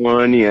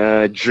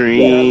 California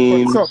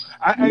dream. So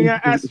I'm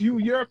gonna ask you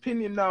your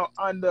opinion now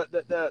on the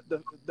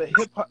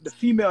hip hop, the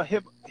female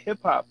hip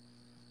hop,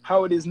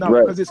 how it is now,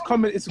 because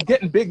it's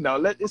getting big now.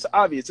 It's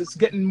obvious. It's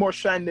getting more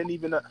shine than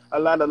even a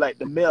lot of like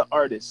the male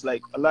artists,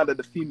 like a lot of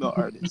the female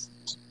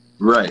artists.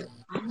 Right.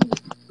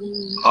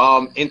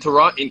 In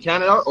Toronto, in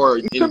Canada, or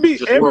it could be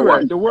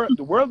everywhere. The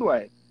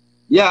worldwide.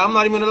 Yeah, I'm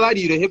not even gonna lie to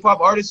you. The hip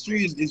hop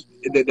artistry is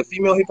the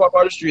female hip hop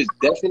artistry is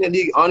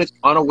definitely on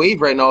a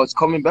wave right now. It's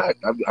coming back.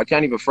 I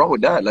can't even front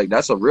with that. Like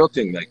that's a real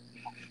thing.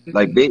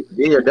 Like they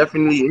are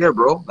definitely here,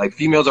 bro. Like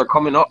females are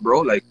coming up, bro.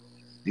 Like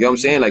you know what I'm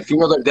saying? Like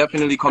females are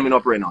definitely coming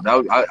up right now.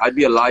 I'd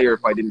be a liar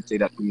if I didn't say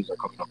that females are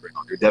coming up right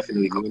now. They're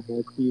definitely coming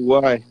up.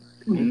 Why?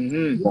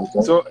 Mm-hmm.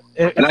 So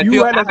I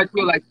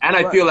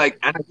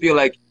feel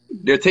like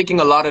they're taking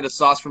a lot of the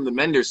sauce from the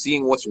men. They're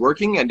seeing what's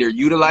working and they're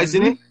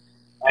utilizing it.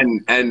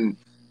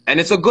 And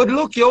it's a good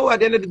look, yo.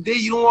 At the end of the day,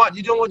 you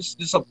don't want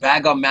just a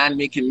bag of man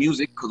making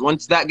music, because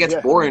once that gets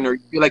boring or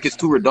you feel like it's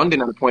too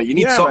redundant at the point, you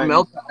need something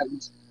else.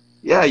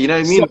 Yeah, you know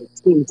what I mean? More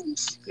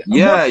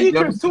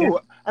features too.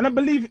 And I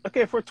believe,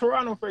 for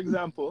Toronto, for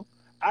example,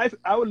 I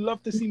would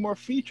love to see more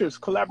features,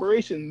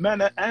 collaboration,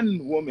 man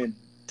and woman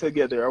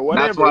together or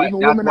whatever, even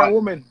woman and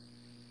woman.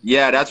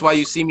 Yeah, that's why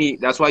you see me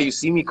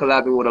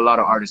collabing with a lot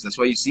of artists. That's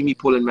why you see me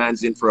pulling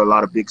mans in for a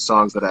lot of big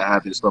songs that I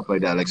have and stuff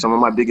like that. Like some of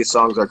my biggest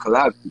songs are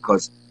collabs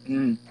because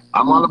I'm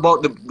all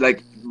about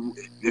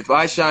if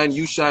I shine,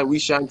 you shine, we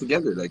shine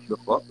together. Like the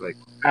fuck, like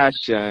I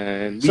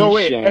shine. So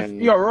wait,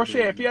 Roche,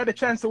 if you had a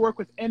chance to work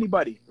with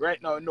anybody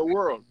right now in the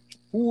world,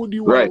 who would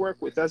you want to work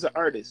with as an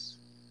artist?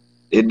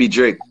 It'd be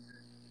Drake.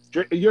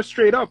 You're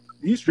straight up.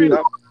 He's straight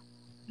up.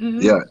 Mm-hmm.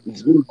 Yeah,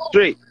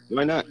 straight.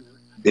 Why not?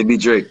 It'd be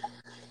Drake,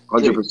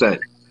 100%.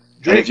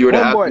 And if you were to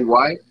ask me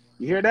why,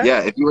 you hear that?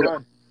 Yeah, if you were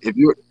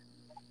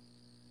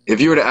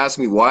to ask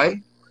me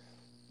why,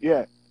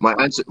 my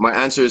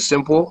answer is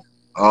simple.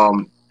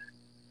 Being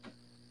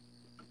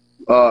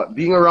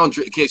around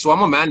Drake. Okay, so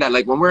I'm a man that,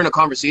 like, when we're in a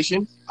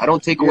conversation, I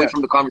don't take away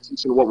from the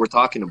conversation what we're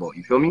talking about.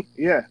 You feel me?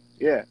 Yeah.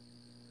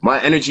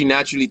 My energy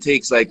naturally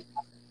takes, like,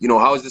 you know,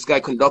 how is this guy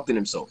conducting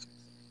himself?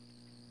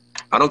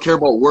 I don't care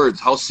about words.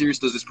 How serious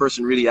does this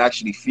person really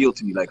actually feel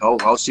to me? Like,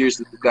 how serious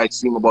does this guy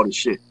seem about his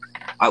shit?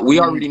 We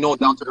already know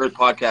Down to Earth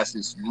podcast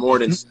is more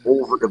than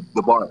over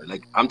the bar.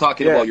 Like, I'm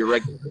talking about your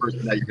regular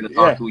person that you're gonna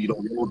talk to. You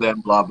don't know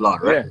them, blah blah,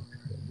 right?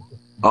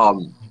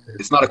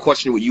 It's not a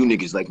question with you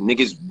niggas. Like,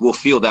 niggas will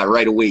feel that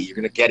right away. You're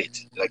gonna get it.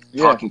 Like,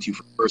 talking to you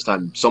for the first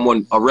time,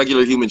 a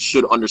regular human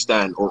should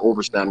understand or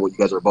overstand what you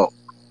guys are about.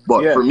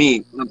 But for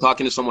me, when I'm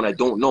talking to someone I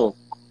don't know,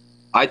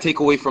 I take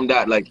away from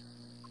that, like,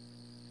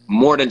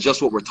 more than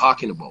just what we're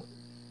talking about.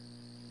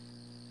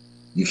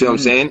 You feel what I'm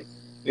saying?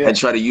 Yeah. And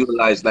try to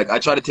utilize, like, I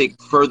try to take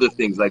further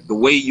things, like the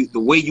way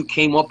you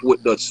came up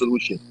with the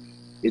solution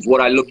is what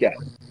I look at.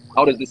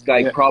 How does this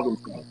guy problem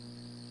solve?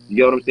 You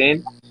get what I'm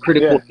saying?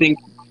 Critical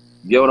thinking.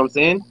 You get what I'm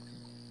saying?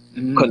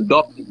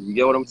 Conducting. You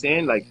get what I'm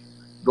saying? Like,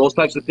 those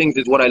types of things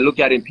is what I look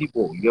at in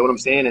people. You get what I'm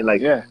saying? And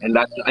like, and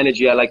that's the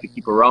energy I like to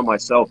keep around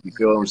myself. You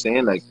feel what I'm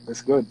saying? Like,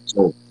 that's good.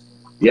 So,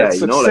 yeah,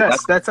 you know,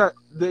 like that's how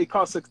they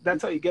call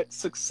that's how you get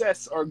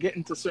success or get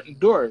into certain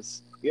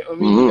doors. You know what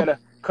I mean? You gotta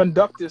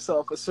conduct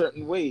yourself a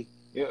certain way.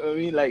 You know what I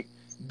mean? Like,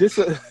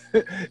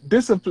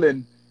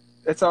 discipline.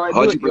 That's how I do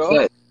 100%. It,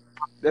 yo.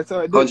 That's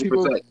how I do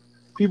it.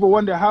 People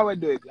wonder how I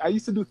do it. I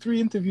used to do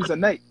 3 interviews a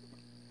night.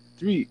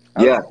 3.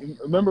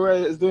 Remember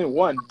I was doing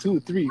 1, 2,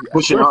 3.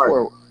 Pushing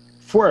hard.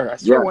 4. I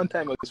swear one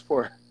time it was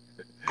 4.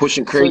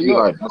 Pushing crazy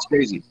hard. That's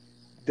crazy.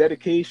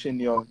 Dedication,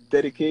 yo.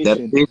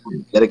 Dedication,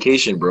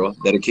 bro.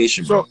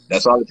 Dedication, bro.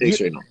 That's all it takes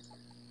right now.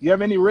 You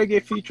have any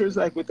reggae features,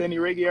 like with any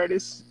reggae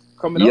artists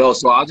coming up? Yo,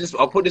 so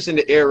I'll put this in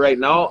the air right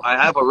now. I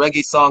have a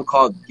reggae song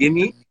called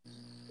Gimme.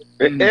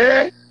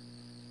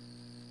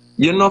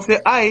 You know, for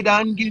hide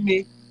and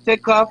gimme,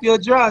 take off your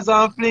drawers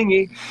and fling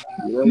it.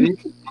 You know what I mean?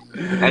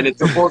 And it's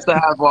supposed to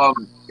have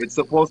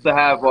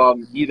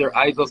either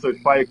Isos or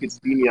Fire Kid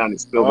Steamy on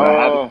it still, but I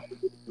haven't.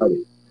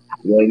 You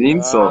know what I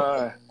mean?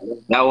 So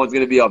that one's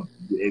gonna be a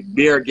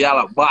beer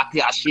gal, a body,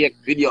 a shake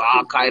video,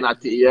 all kind of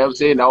thing. You know what I'm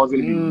saying? That one's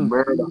gonna be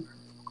murder. You know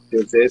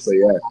what I'm saying? So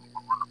yeah.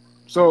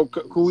 So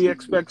could we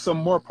expect some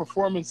more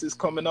performances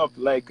coming up,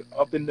 like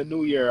up in the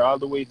new year, all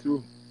the way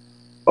through?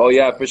 Oh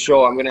yeah, for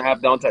sure. I'm gonna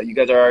have downtown. You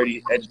guys are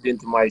already edged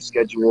into my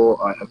schedule.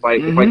 If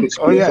I could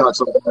screenshot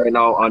something right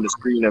now on the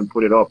screen and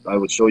put it up, I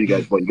would show you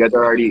guys. But you guys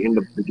are already in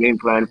the game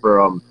plan for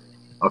a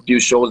few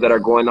shows that are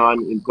going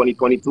on in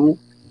 2022,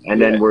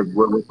 and then we're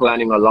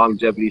planning a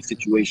longevity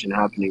situation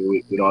happening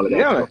with all of that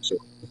stuff. So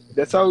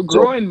that's how we're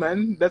growing,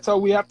 man. That's how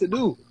we have to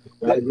do.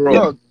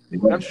 Yo,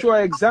 That show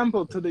an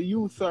example to the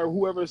youth or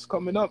whoever's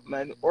coming up,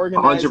 man.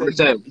 Organize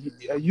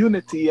 100%. a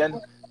unity, and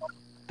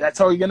that's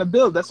how you're gonna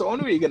build. That's the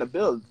only way you're gonna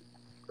build.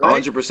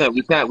 Right?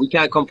 100%. We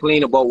can't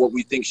complain about what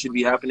we think should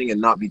be happening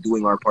and not be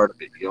doing our part of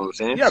it. You know what I'm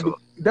saying? Yeah, so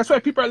that's why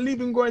people are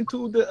leaving, going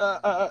to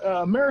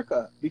the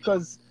America,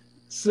 because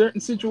certain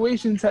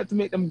situations had to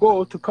make them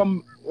go to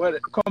come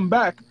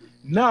back.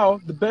 Now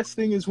the best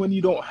thing is when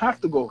you don't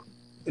have to go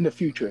in the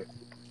future,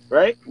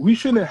 right? We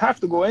shouldn't have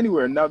to go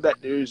anywhere now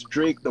that there's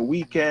Drake, The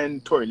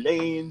Weeknd, Tory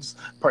Lanez,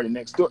 Party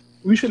Next Door.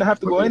 We shouldn't have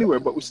to go anywhere,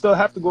 but we still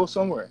have to go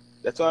somewhere.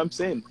 That's all I'm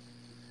saying.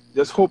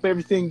 Just hope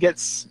everything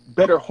gets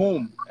better at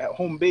home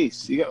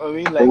base. You get what I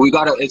mean? Like,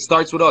 it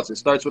starts with us.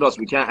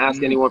 We can't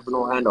ask anyone for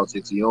no handouts.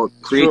 It's,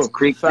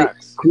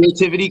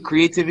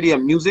 creativity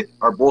and music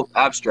are both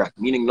abstract,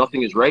 meaning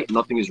nothing is right,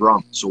 nothing is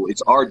wrong. So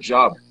it's our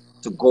job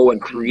to go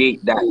and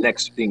create that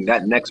next thing,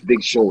 that next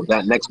big show,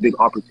 that next big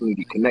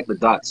opportunity, connect the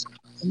dots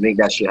and make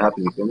that shit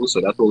happen. You feel me?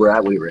 So that's what we're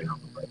at with right now.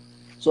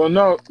 So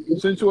now,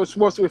 since you were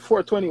supposed to be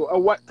 420,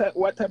 what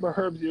type of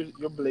herbs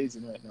you're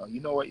blazing right now? You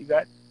know what you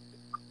got?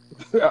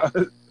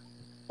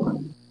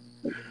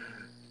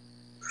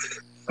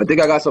 I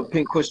think I got some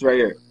pink kush right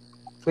here.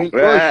 Pink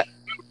kush.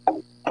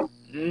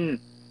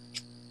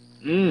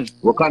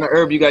 What kind of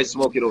herb you guys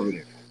smoking over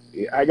there?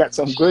 Yeah, I got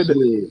some good,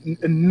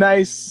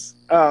 nice.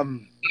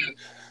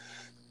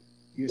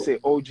 You say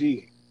OG?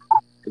 I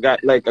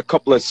got like a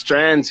couple of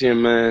strands here,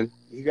 man.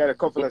 You got a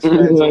couple of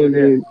strands over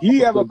there. He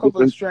have a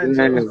couple of strands.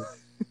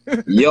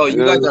 Yo,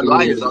 you guys are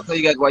liars. I'll tell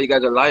you guys why you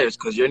guys are liars.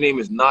 Because your name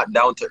is not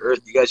Down to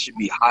Earth. You guys should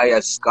be High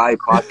as Sky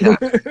Podcast.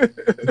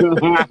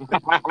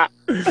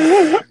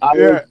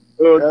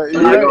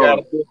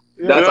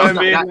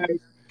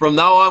 From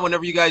now on,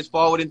 whenever you guys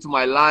forward into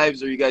my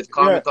lives or you guys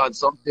comment on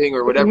something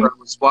or whatever,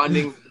 I'm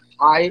responding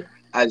High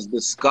as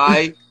the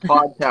Sky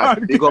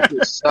Podcast. Big up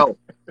yourself.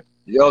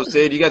 You know what I'm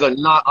saying? You guys are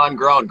not on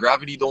ground.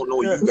 Gravity don't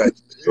know you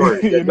guys.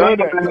 Sorry.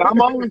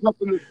 I'm always up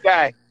in the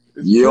sky.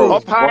 Yo,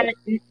 up high.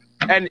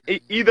 And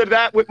either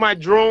that with my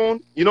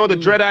drone, you know, the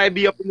dread eye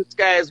be up in the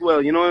sky as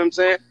well. You know what I'm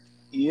saying?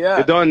 Yeah.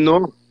 You don't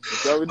know.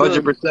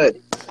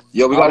 100%.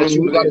 Yo, we gotta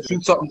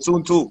shoot something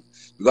soon too.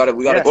 We gotta.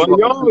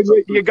 Well,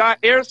 you got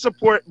air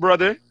support,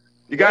 brother.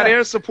 You got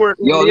air support.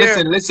 Yo,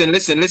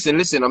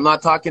 listen. I'm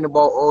not talking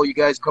about you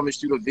guys coming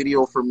shoot a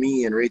video for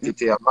me and Ray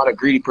Tete. I'm not a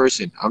greedy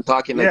person. I'm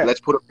talking like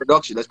let's put a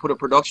production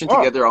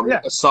together. I'll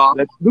make a song.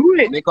 Let's do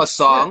it. Make a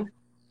song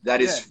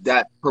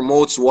that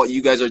promotes what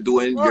you guys are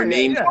doing. Your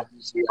names,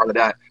 obviously, all of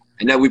that.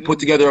 And then we put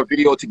together a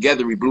video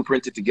together, we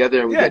blueprint it together,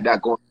 and we get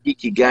that going.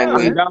 Kiki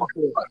Gangway.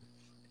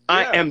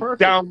 I am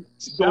down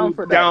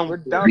for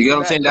that. You get what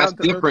I'm saying? That's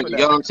different. You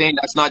get what I'm saying?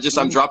 That's not just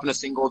I'm dropping a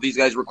single, these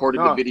guys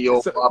recorded the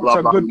video, blah,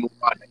 blah, blah.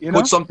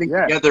 Put something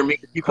together, make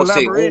the people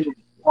say,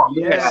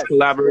 yes,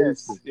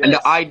 collaboration. And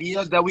the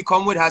ideas that we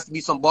come with has to be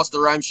some Busta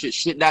Rhymes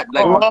shit that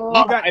like I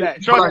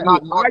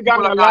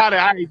got a lot of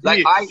ideas.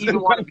 Like I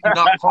even want to be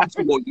not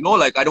comfortable, you know,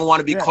 like I don't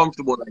want to be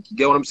comfortable. Like you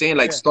get what I'm saying?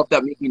 Like stuff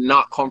that make me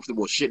not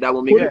comfortable, shit that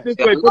will make me put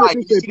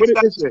it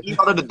this way.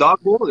 Out of the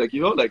dog bowl, like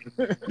you know, like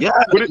put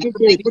it this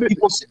way.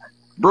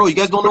 Bro, you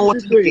guys don't know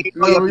what to do. I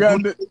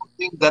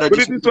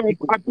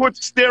put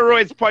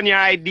steroids upon your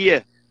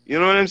idea. You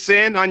know what I'm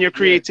saying? On your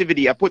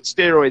creativity. I put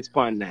steroids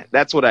upon that.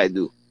 That's what I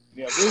do.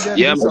 Yeah,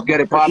 let's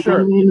get it popping.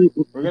 Sure.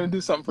 We're gonna do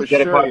something for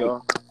sure,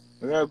 yo.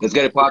 Let's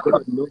get it popping.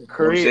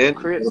 Create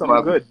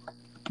something good.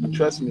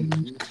 Trust me.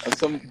 And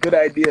some good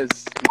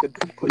ideas.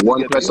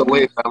 One press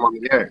away, fam. I'm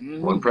here.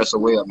 One press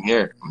away, I'm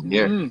here.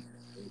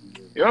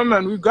 Yeah,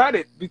 man, we got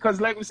it. Because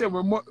like we said,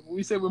 we're more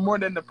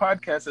than the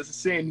podcast. As a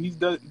saying, he's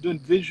doing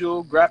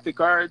visual,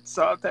 graphic arts,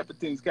 all type of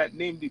things. Got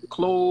named the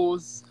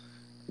clothes.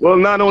 Well,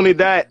 not only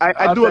that,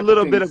 I do a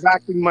little bit of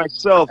acting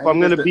myself. I'm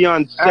going to be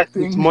on set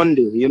this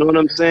Monday. You know what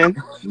I'm saying?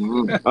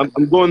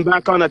 I'm going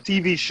back on a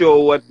TV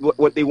show.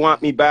 What they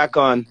want me back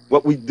on?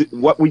 What we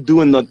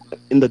do in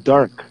the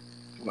dark.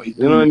 You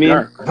know what I mean?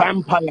 Dark.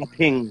 Vampire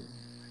thing.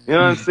 You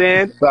know what I'm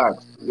saying?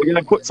 We're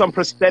gonna put some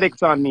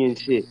prosthetics on me and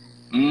shit.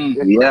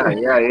 Yeah.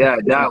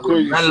 That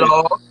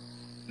hello.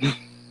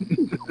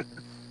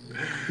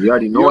 You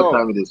already know what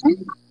time it is.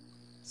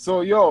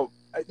 So, you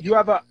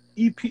have a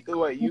EP.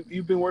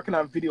 You've been working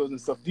on videos and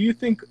stuff. Do you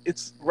think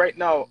it's right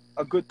now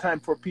a good time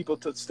for people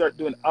to start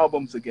doing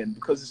albums again?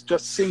 Because it's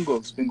just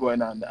singles been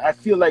going on. I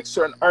feel like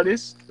certain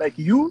artists, like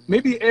you,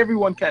 maybe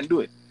everyone can do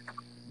it,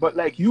 but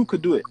like you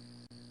could do it,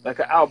 like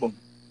an album.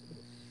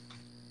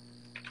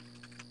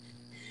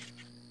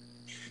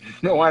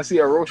 I want to see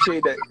a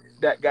Roche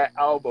that guy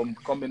album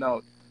coming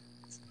out.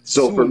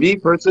 So soon. For me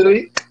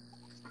personally,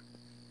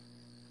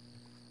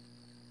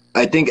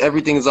 I think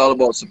everything is all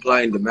about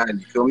supply and demand.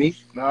 You feel me?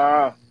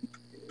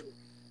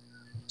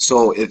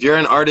 So if you're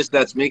an artist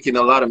that's making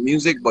a lot of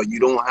music, but you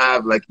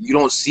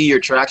don't see your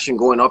traction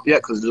going up yet,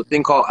 because there's a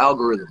thing called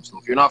algorithms. So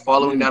if you're not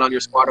following that on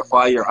your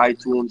Spotify, your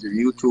iTunes, your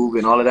YouTube,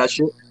 and all of that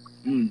shit,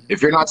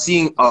 if you're not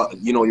seeing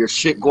your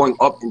shit going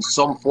up in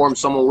some form,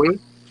 some way,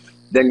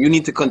 then you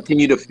need to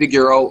continue to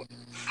figure out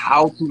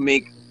how to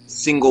make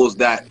singles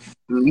that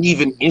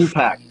leave an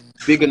impact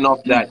big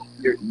enough that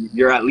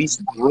you're at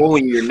least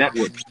growing your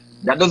network.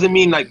 That doesn't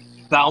mean like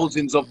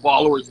thousands of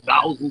followers,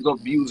 thousands of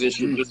views and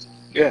shit. Just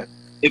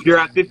if you're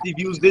at 50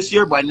 views this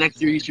year, by next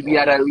year you should be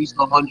at least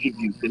 100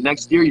 views. The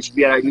next year you should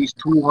be at least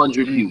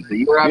 200 views. The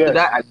year after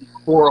that, at least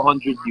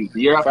 400 views.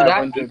 The year after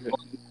that, 800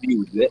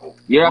 views. The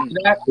year after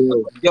that, you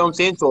know what I'm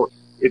saying? So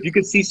if you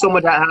could see some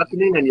of that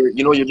happening and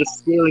you're just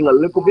scaling a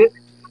little bit,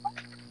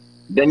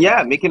 then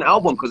yeah, make an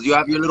album because you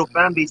have your little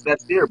fan base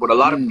that's there. But a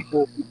lot of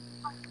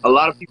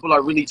people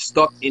are really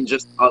stuck in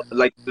just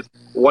like this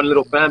one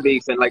little fan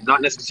base and like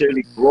not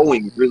necessarily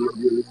growing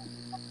really.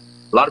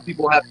 A lot of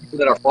people have people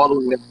that are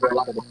following them for a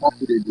lot of the stuff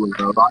that they're doing.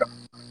 A lot of,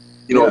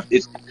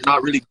 it's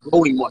not really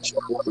growing much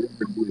of what they're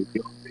doing.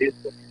 You know what I'm saying?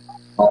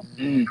 So,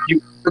 if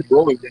you're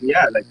growing, then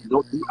like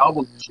do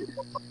albums and shit.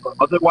 But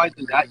otherwise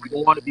than that, you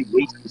don't want to be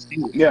wasting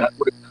singles. That's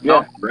what it's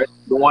about, right?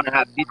 You don't want to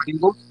have 8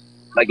 singles.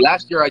 Like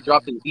last year, I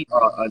dropped a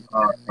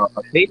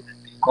tape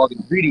called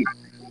Ingredients.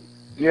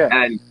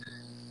 And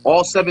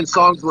all 7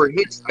 songs were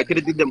hits. I could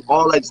have did them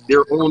all as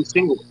their own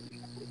singles.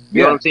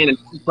 You know what I'm saying? And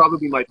this is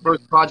probably my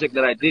first project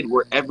that I did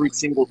where every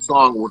single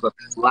song was a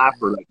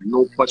slapper, like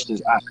no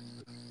questions asked.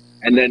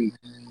 And then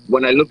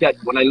when I look at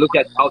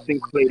how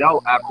things played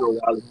out after a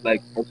while, it's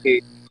like,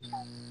 okay,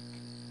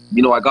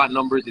 I got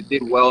numbers, it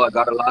did well, I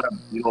got a lot of,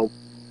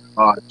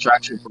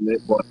 traction from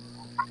it, but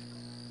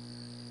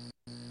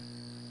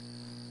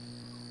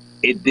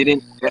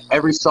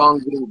every song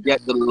didn't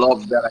get the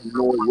love that I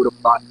know it would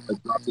have gotten if I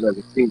dropped it as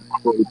a single.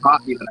 So it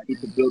taught me that I need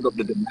to build up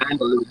the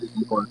demand a little bit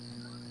more.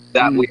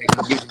 That way I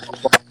can give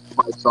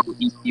my song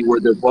EP where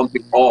they're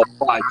bumping all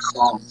 5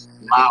 songs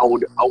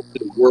loud out to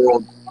the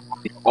world.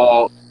 It's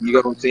all, you know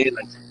what I'm saying?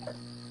 Like,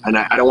 and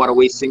I don't want to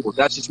waste singles.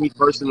 That's just me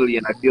personally,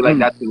 and I feel like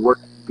that's been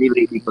working for me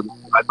lately because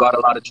I've got a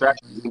lot of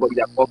traction. Anybody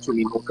that fucks with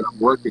me knows that I'm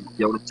working.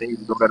 You know what I'm saying?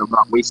 You know that I'm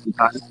not wasting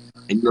time,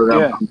 and you know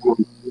that I'm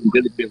doing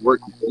diligent work.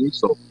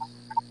 So,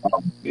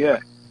 Do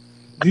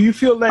you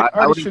feel like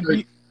artists should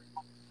be?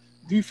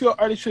 Do you feel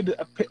artists should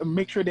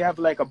make sure they have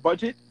like a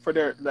budget for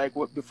their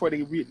before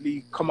they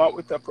really come out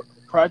with a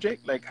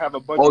project? Like have a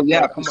budget. Oh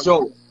yeah, for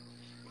sure.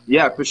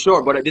 Yeah, for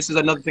sure. But this is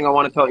another thing I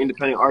want to tell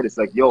independent artists.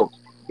 Like, yo,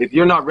 if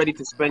you're not ready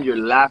to spend your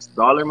last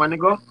dollar, my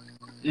nigga,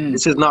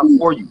 this is not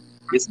for you.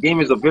 This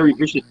game is a very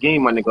vicious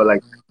game, my nigga.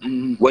 Like,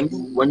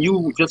 when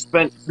you just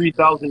spent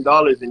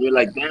 $3,000 and you're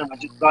like, damn, I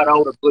just got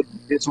out of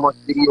this much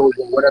videos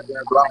and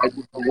whatever, blah, I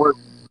do some work,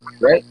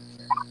 right?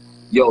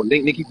 Yo,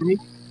 link Nikki to me.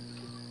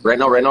 Right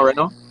now.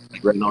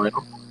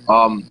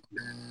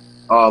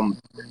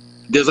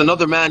 There's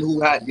another man who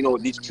had,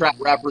 these trap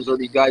rappers or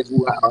these guys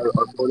who are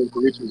going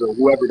into riches or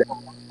whoever that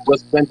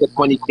just spent a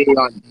 20K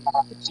on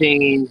a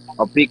chain,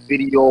 a big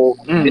video,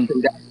 this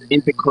and that,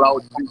 into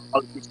cloud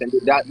politics, and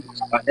that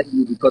ahead of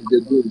you because they're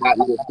doing that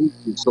little thing.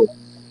 So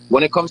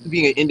when it comes to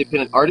being an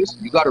independent artist,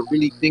 you got to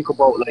really think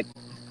about, like,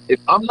 if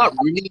I'm not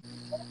really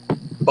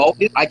about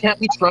it, I can't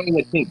be trying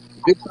to think.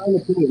 If you're trying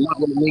to think, you're not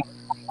going to make,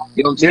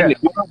 you know what I'm saying?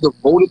 If you're not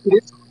devoted to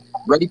this,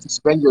 ready to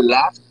spend your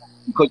last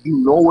because you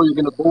know where you're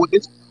going to go with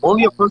this,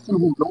 only a person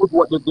who knows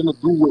what they're going to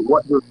do with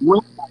what they're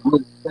doing will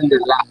spend their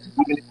last,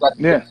 even if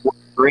that's what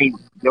brain.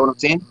 You know what I'm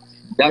saying?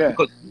 That's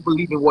because you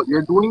believe in what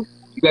you're doing.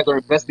 You guys are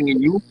investing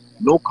in you.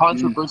 No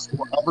controversy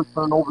will ever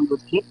turn over your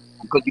shit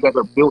because you guys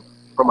are built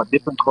from a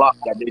different cloth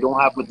that they don't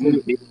have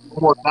material. There's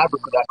no more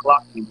fabric of that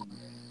cloth anymore.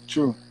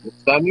 True. You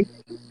understand me?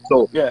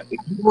 So if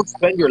you don't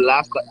spend your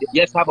last,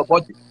 yes, have a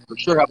budget. For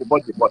sure have a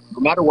budget. But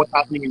no matter what's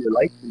happening in your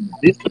life, in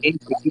this game,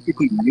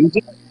 specifically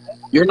music,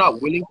 you're not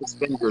willing to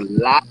spend your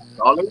last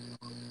dollar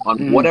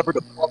on whatever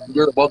the fuck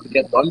you're about to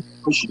get done,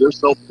 push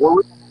yourself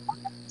forward.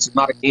 It's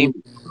not a game.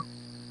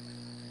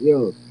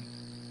 Yo,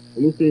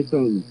 let me say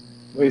something.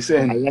 What are you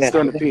saying? I like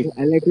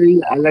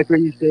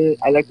what you say.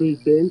 I like what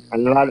you're saying.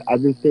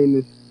 I've been saying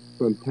this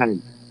from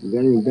time. You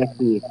gotta invest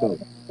in yourself,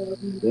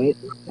 right?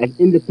 As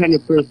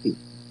independent person,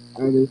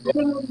 artist,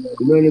 you know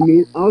what I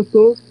mean?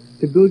 Also,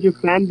 to build your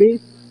fan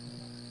base,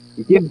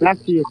 you give back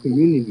to your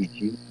community,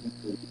 G.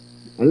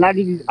 A lot of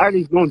these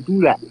artists don't do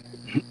that.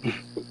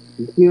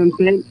 You see what I'm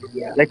saying?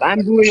 Like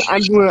I'm doing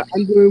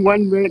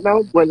one right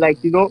now, but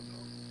like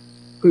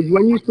because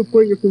when you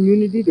support your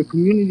community, the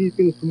community is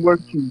gonna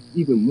support you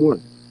even more.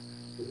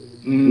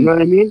 You know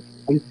what I mean?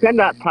 And send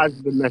that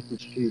positive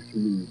message to your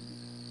community.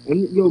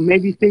 And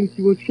maybe things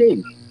will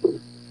change. You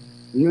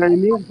know what I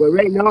mean? But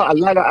right now, a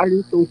lot of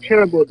artists don't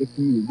care about the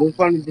community. They just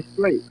want to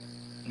destroy it.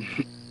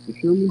 You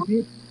feel me,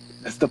 G?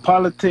 It's the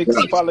politics,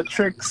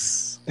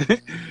 politics.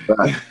 It's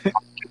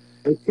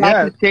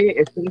not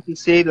to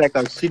say like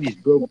our city's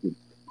broken.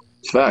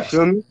 Facts. You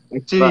feel me?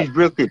 Our city's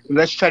broken. So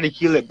let's try to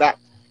heal it back.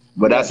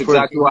 But that's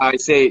exactly why I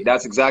say,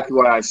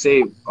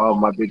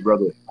 my big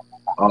brother,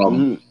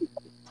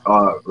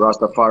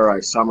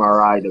 Rastafari,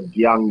 Samurai, the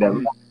gang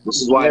them.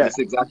 This is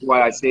exactly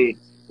why I say,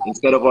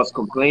 instead of us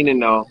complaining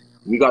now,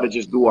 we got to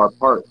just do our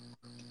part.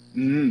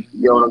 You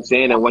know what I'm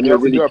saying? And when you're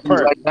really like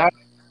that,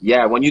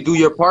 when you do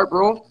your part,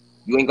 bro,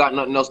 you ain't got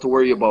nothing else to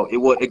worry about. It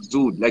will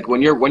exude. Like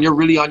when you're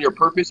really on your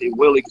purpose, it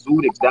will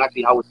exude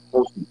exactly how it's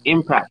supposed to.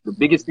 Impact. The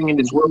biggest thing in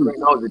this world right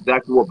now is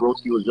exactly what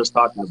Broski was just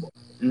talking about.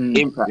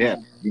 Impact. Yeah.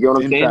 You get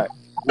what I'm saying?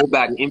 Go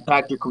back,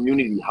 impact your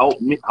community.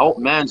 Help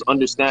mans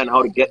understand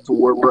how to get to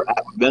where we're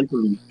at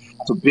mentally,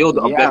 to build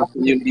a better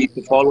community,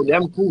 to follow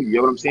them too. You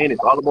get what I'm saying?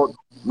 It's all about,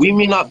 we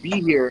may not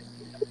be here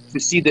to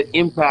see the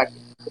impact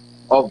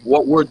of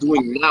what we're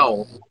doing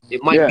now.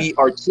 It might be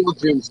our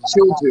children's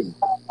children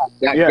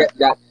that get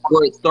that,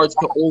 where it starts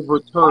to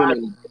overturn.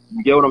 And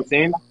you get what I'm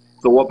saying?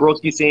 So what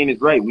Broski's saying is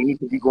right. We need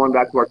to be going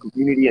back to our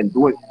community and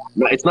doing.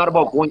 It's not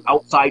about going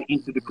outside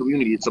into the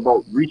community. It's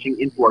about reaching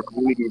into our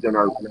communities and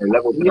our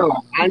levels.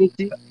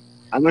 Honestly,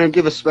 I'm gonna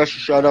give a special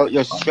shout out.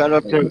 Shout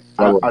out to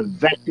a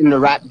vet in the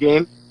rap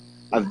game.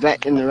 A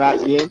vet in the rap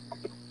game.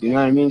 You know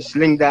what I mean?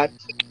 Sling that.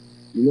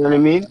 You know what I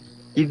mean?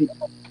 He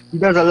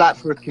does a lot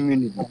for the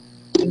community.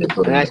 And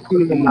I see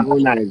him in my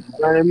own eyes. You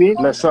know what I mean?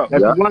 That's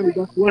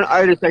one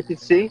artist I could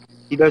say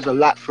he does a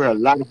lot for a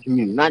lot of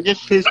community. Not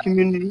just his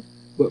community,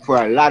 but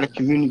for a lot of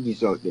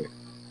communities out there.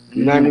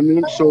 You know what I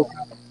mean? So,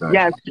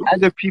 yes,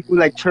 other people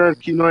like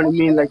Turk, you know what I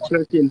mean? Like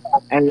Turk and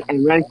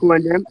Ranko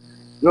and them,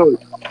 yo,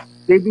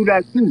 they do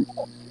that too.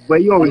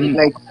 But yo,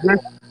 like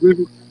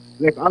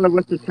all of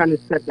us are trying to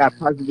set that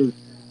positive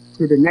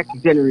to the next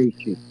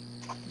generation.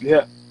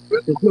 Yeah.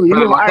 So, you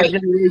know, our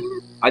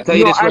generation. I tell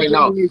you this right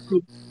now.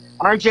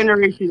 Our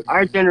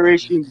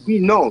generation, we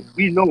know,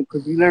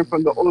 because we learn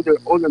from the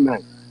older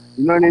man.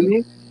 You know what I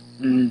mean?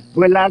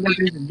 But a lot of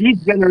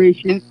these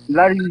generations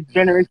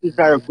that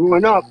are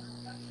growing up,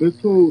 they're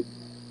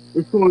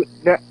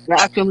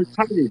acting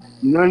retarded.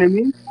 You know what I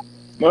mean?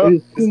 Well, and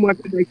it's too much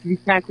like we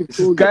can't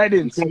control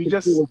guidance. We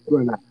just what's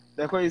going on.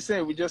 That's what you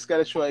say. We just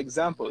gotta show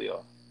example,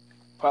 yo.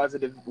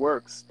 Positive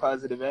works,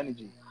 positive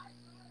energy.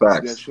 Facts.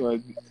 We gotta show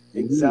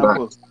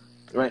example.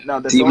 Right now,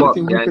 that's the only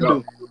thing we can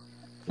do.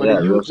 For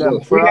the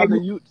youth, for all the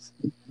youths.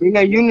 Bring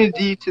a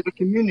unity to the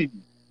community.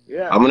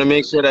 Yeah. I'm gonna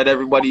make sure that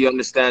everybody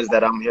understands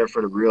that I'm here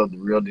for the real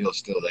deal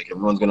still. Like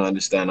everyone's gonna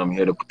understand I'm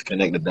here to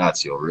connect the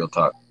dots, yo. Real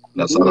talk.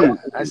 That's all.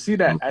 I see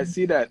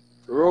that.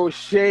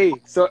 Roche.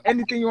 So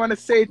anything you want to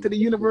say to the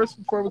universe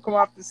before we come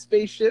off the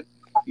spaceship?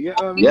 Yeah,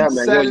 man.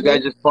 Yo, you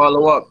guys just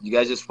follow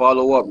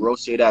up.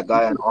 Roche, that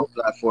guy on all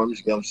platforms.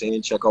 You know what I'm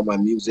saying? Check out my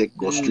music.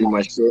 Go stream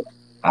my shit.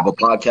 I have a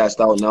podcast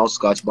out now,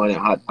 Scotch Bonnet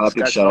Hot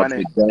Topic. Shout out to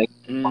the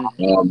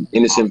gang.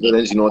 Innocent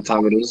Villains, you know what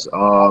time it is.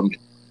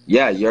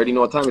 Yeah, you already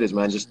know what time it is,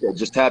 man.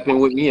 Just tap in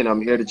with me, and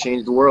I'm here to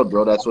change the world,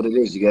 bro. That's what it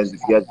is. You guys,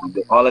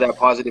 all of that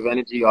positive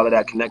energy, all of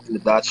that connecting the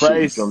dots.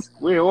 Price,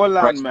 wait, hold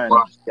on, man.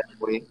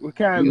 We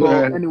can't go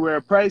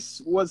anywhere.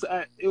 Price was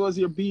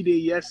your B-day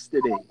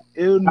yesterday.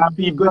 It would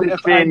be good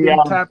if I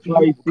didn't tap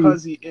you,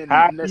 Cuzzy, in.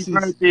 Happy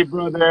birthday,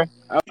 brother.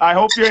 I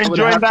hope you're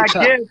enjoying that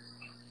gift.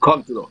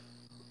 Come to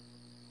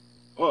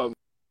Oh,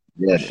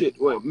 yeah. Shit,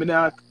 wait,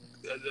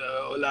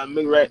 hold on,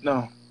 me right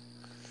now.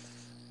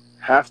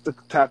 Have to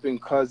tap in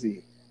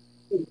Cuzzy.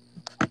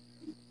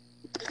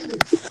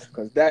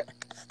 Because that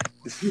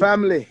is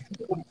family.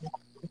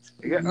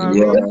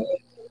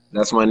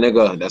 That's my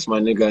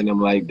nigga, and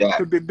I'm like that.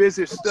 Could be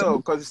busy still,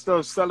 because it's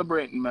still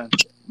celebrating, man.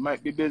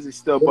 Might be busy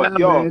still, but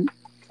yo,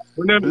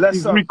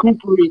 let's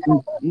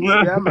recuperating.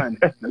 Yeah, man.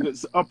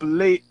 It's up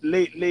late.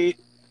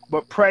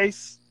 But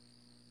Price,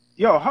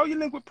 yo, how you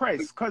link with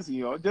Price, Cuzzy,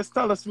 yo? Just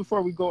tell us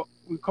before we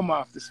come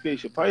off the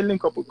spaceship. How you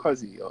link up with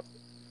Cuzzy, yo?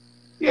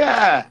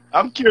 Yeah,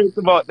 I'm curious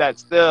about that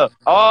still.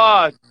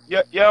 Oh,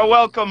 you're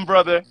welcome,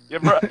 brother.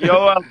 You're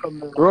welcome.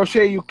 Man. Roche,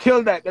 you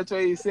killed that. That's what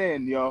he's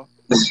saying, yo.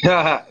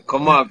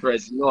 Come on,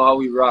 Press. You know how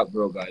we rock,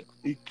 bro, guys.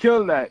 You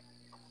killed that.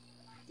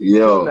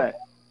 Yo.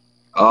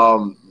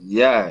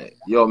 Yeah.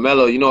 Yo,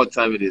 Mello, you know what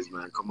time it is,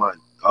 man. Come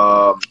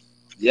on.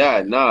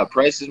 Yeah,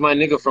 Price is my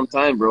nigga from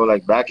time, bro.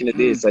 Like back in the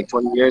day, it's like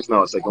 20 years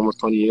now. It's like almost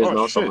 20 years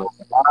now. Something like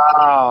that.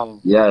 Wow.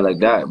 Yeah, like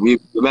that.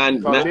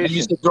 Man, he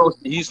used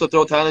to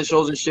throw talent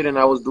shows and shit, and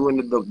I was doing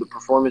the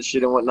performance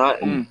shit and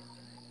whatnot. And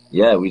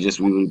yeah, we just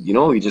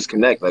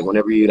connect. Like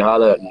whenever you'd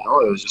holler, it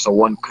was just a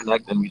one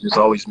connect, and we just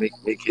always make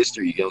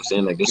history. You get what I'm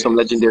saying? Like there's some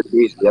legendary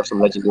days. We have some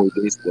legendary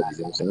days together. You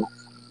know what I'm saying?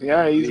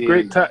 Yeah, he's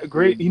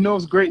great. He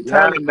knows great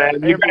talent,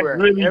 man.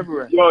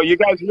 Everywhere. Yo, you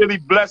guys really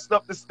blessed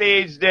up the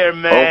stage there,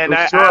 man. Oh,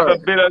 for sure. I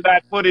have a bit of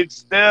that footage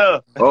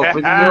still. Oh,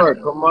 for sure.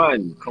 Come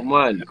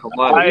on.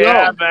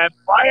 Yeah, man.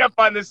 Fire up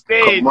on the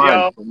stage,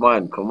 yo. Come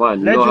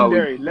on.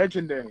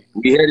 Legendary.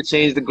 We here to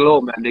change the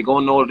globe, man. They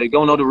gonna know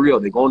the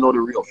real. They gonna know the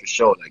real for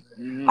sure. Like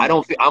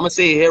I'm gonna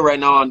say here right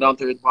now on Down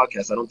to Earth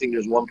podcast, I don't think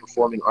there's one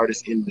performing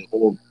artist in the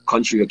whole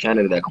country of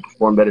Canada that can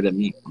perform better than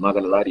me. I'm not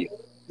gonna lie to you.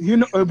 You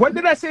know what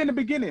did I say in the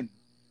beginning?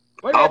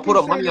 I'll put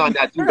up money on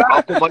that too.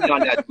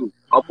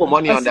 I'll put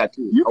money on that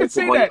too. You can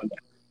say that.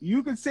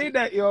 You can say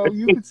that, yo.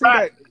 You can say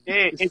that.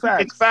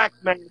 It's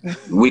fact, man.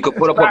 We could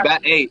put up a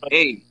bat.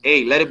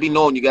 Hey, let it be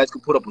known. You guys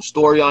can put up a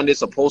story on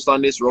this, a post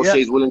on this. Roche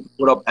is willing to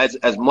put up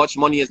as much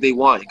money as they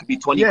want. It could be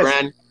 20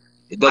 grand.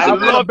 It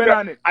doesn't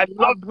matter. I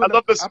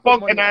love the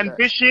spunk and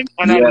ambition,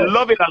 and I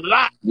love it a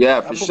lot.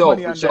 Yeah, for sure.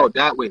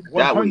 That way.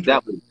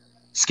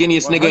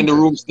 Skinniest nigga in the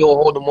room still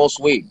hold the most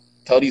weight.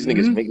 Tell these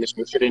niggas,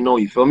 make sure they know,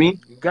 you feel me?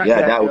 Got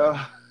yeah, that, you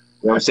know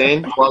what I'm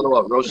saying? Follow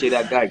up, Roche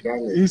that guy.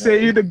 You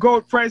say you the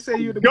GOAT, Price say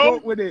you the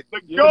GOAT with it.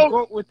 You're the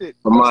GOAT with it.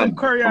 Put some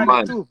curry on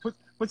it too.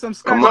 Put some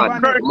scotch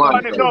bonnet.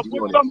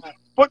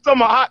 Put some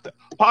hot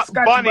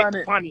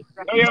bonnet on it.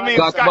 You know what I mean?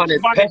 Scotch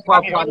bonnet, pepper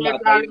on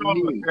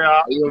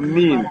that. You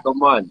mean?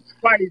 Come on.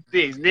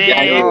 Spices,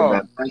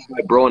 man. Thanks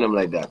for broing them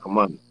like that. Come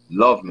on.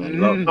 Love, man.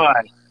 Love.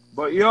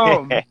 But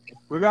yo,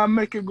 we're gonna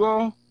make it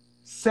go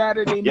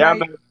Saturday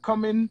night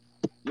coming,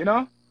 you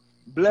know?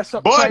 Bless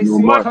up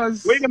Pricey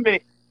because wait a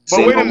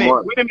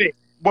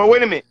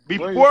minute.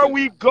 Before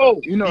we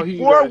go,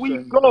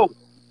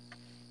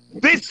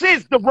 this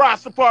is the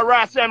Rastafari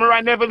Ras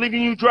Samurai, never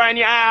leaving you dry in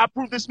your eye. I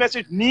approve this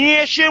message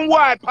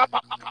nationwide.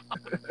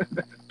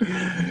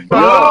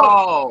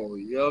 Yo,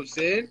 you know what I'm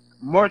saying?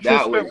 Much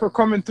respect for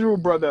coming through,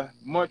 brother.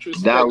 Much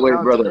respect. That way,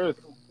 brother.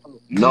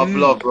 Enough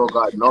love, bro,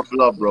 God. Enough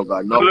love, bro,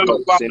 God. Enough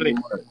love.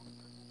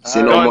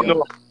 Say no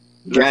more.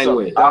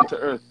 Gangway. Down to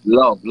earth.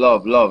 Love.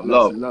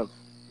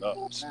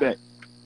 Respect.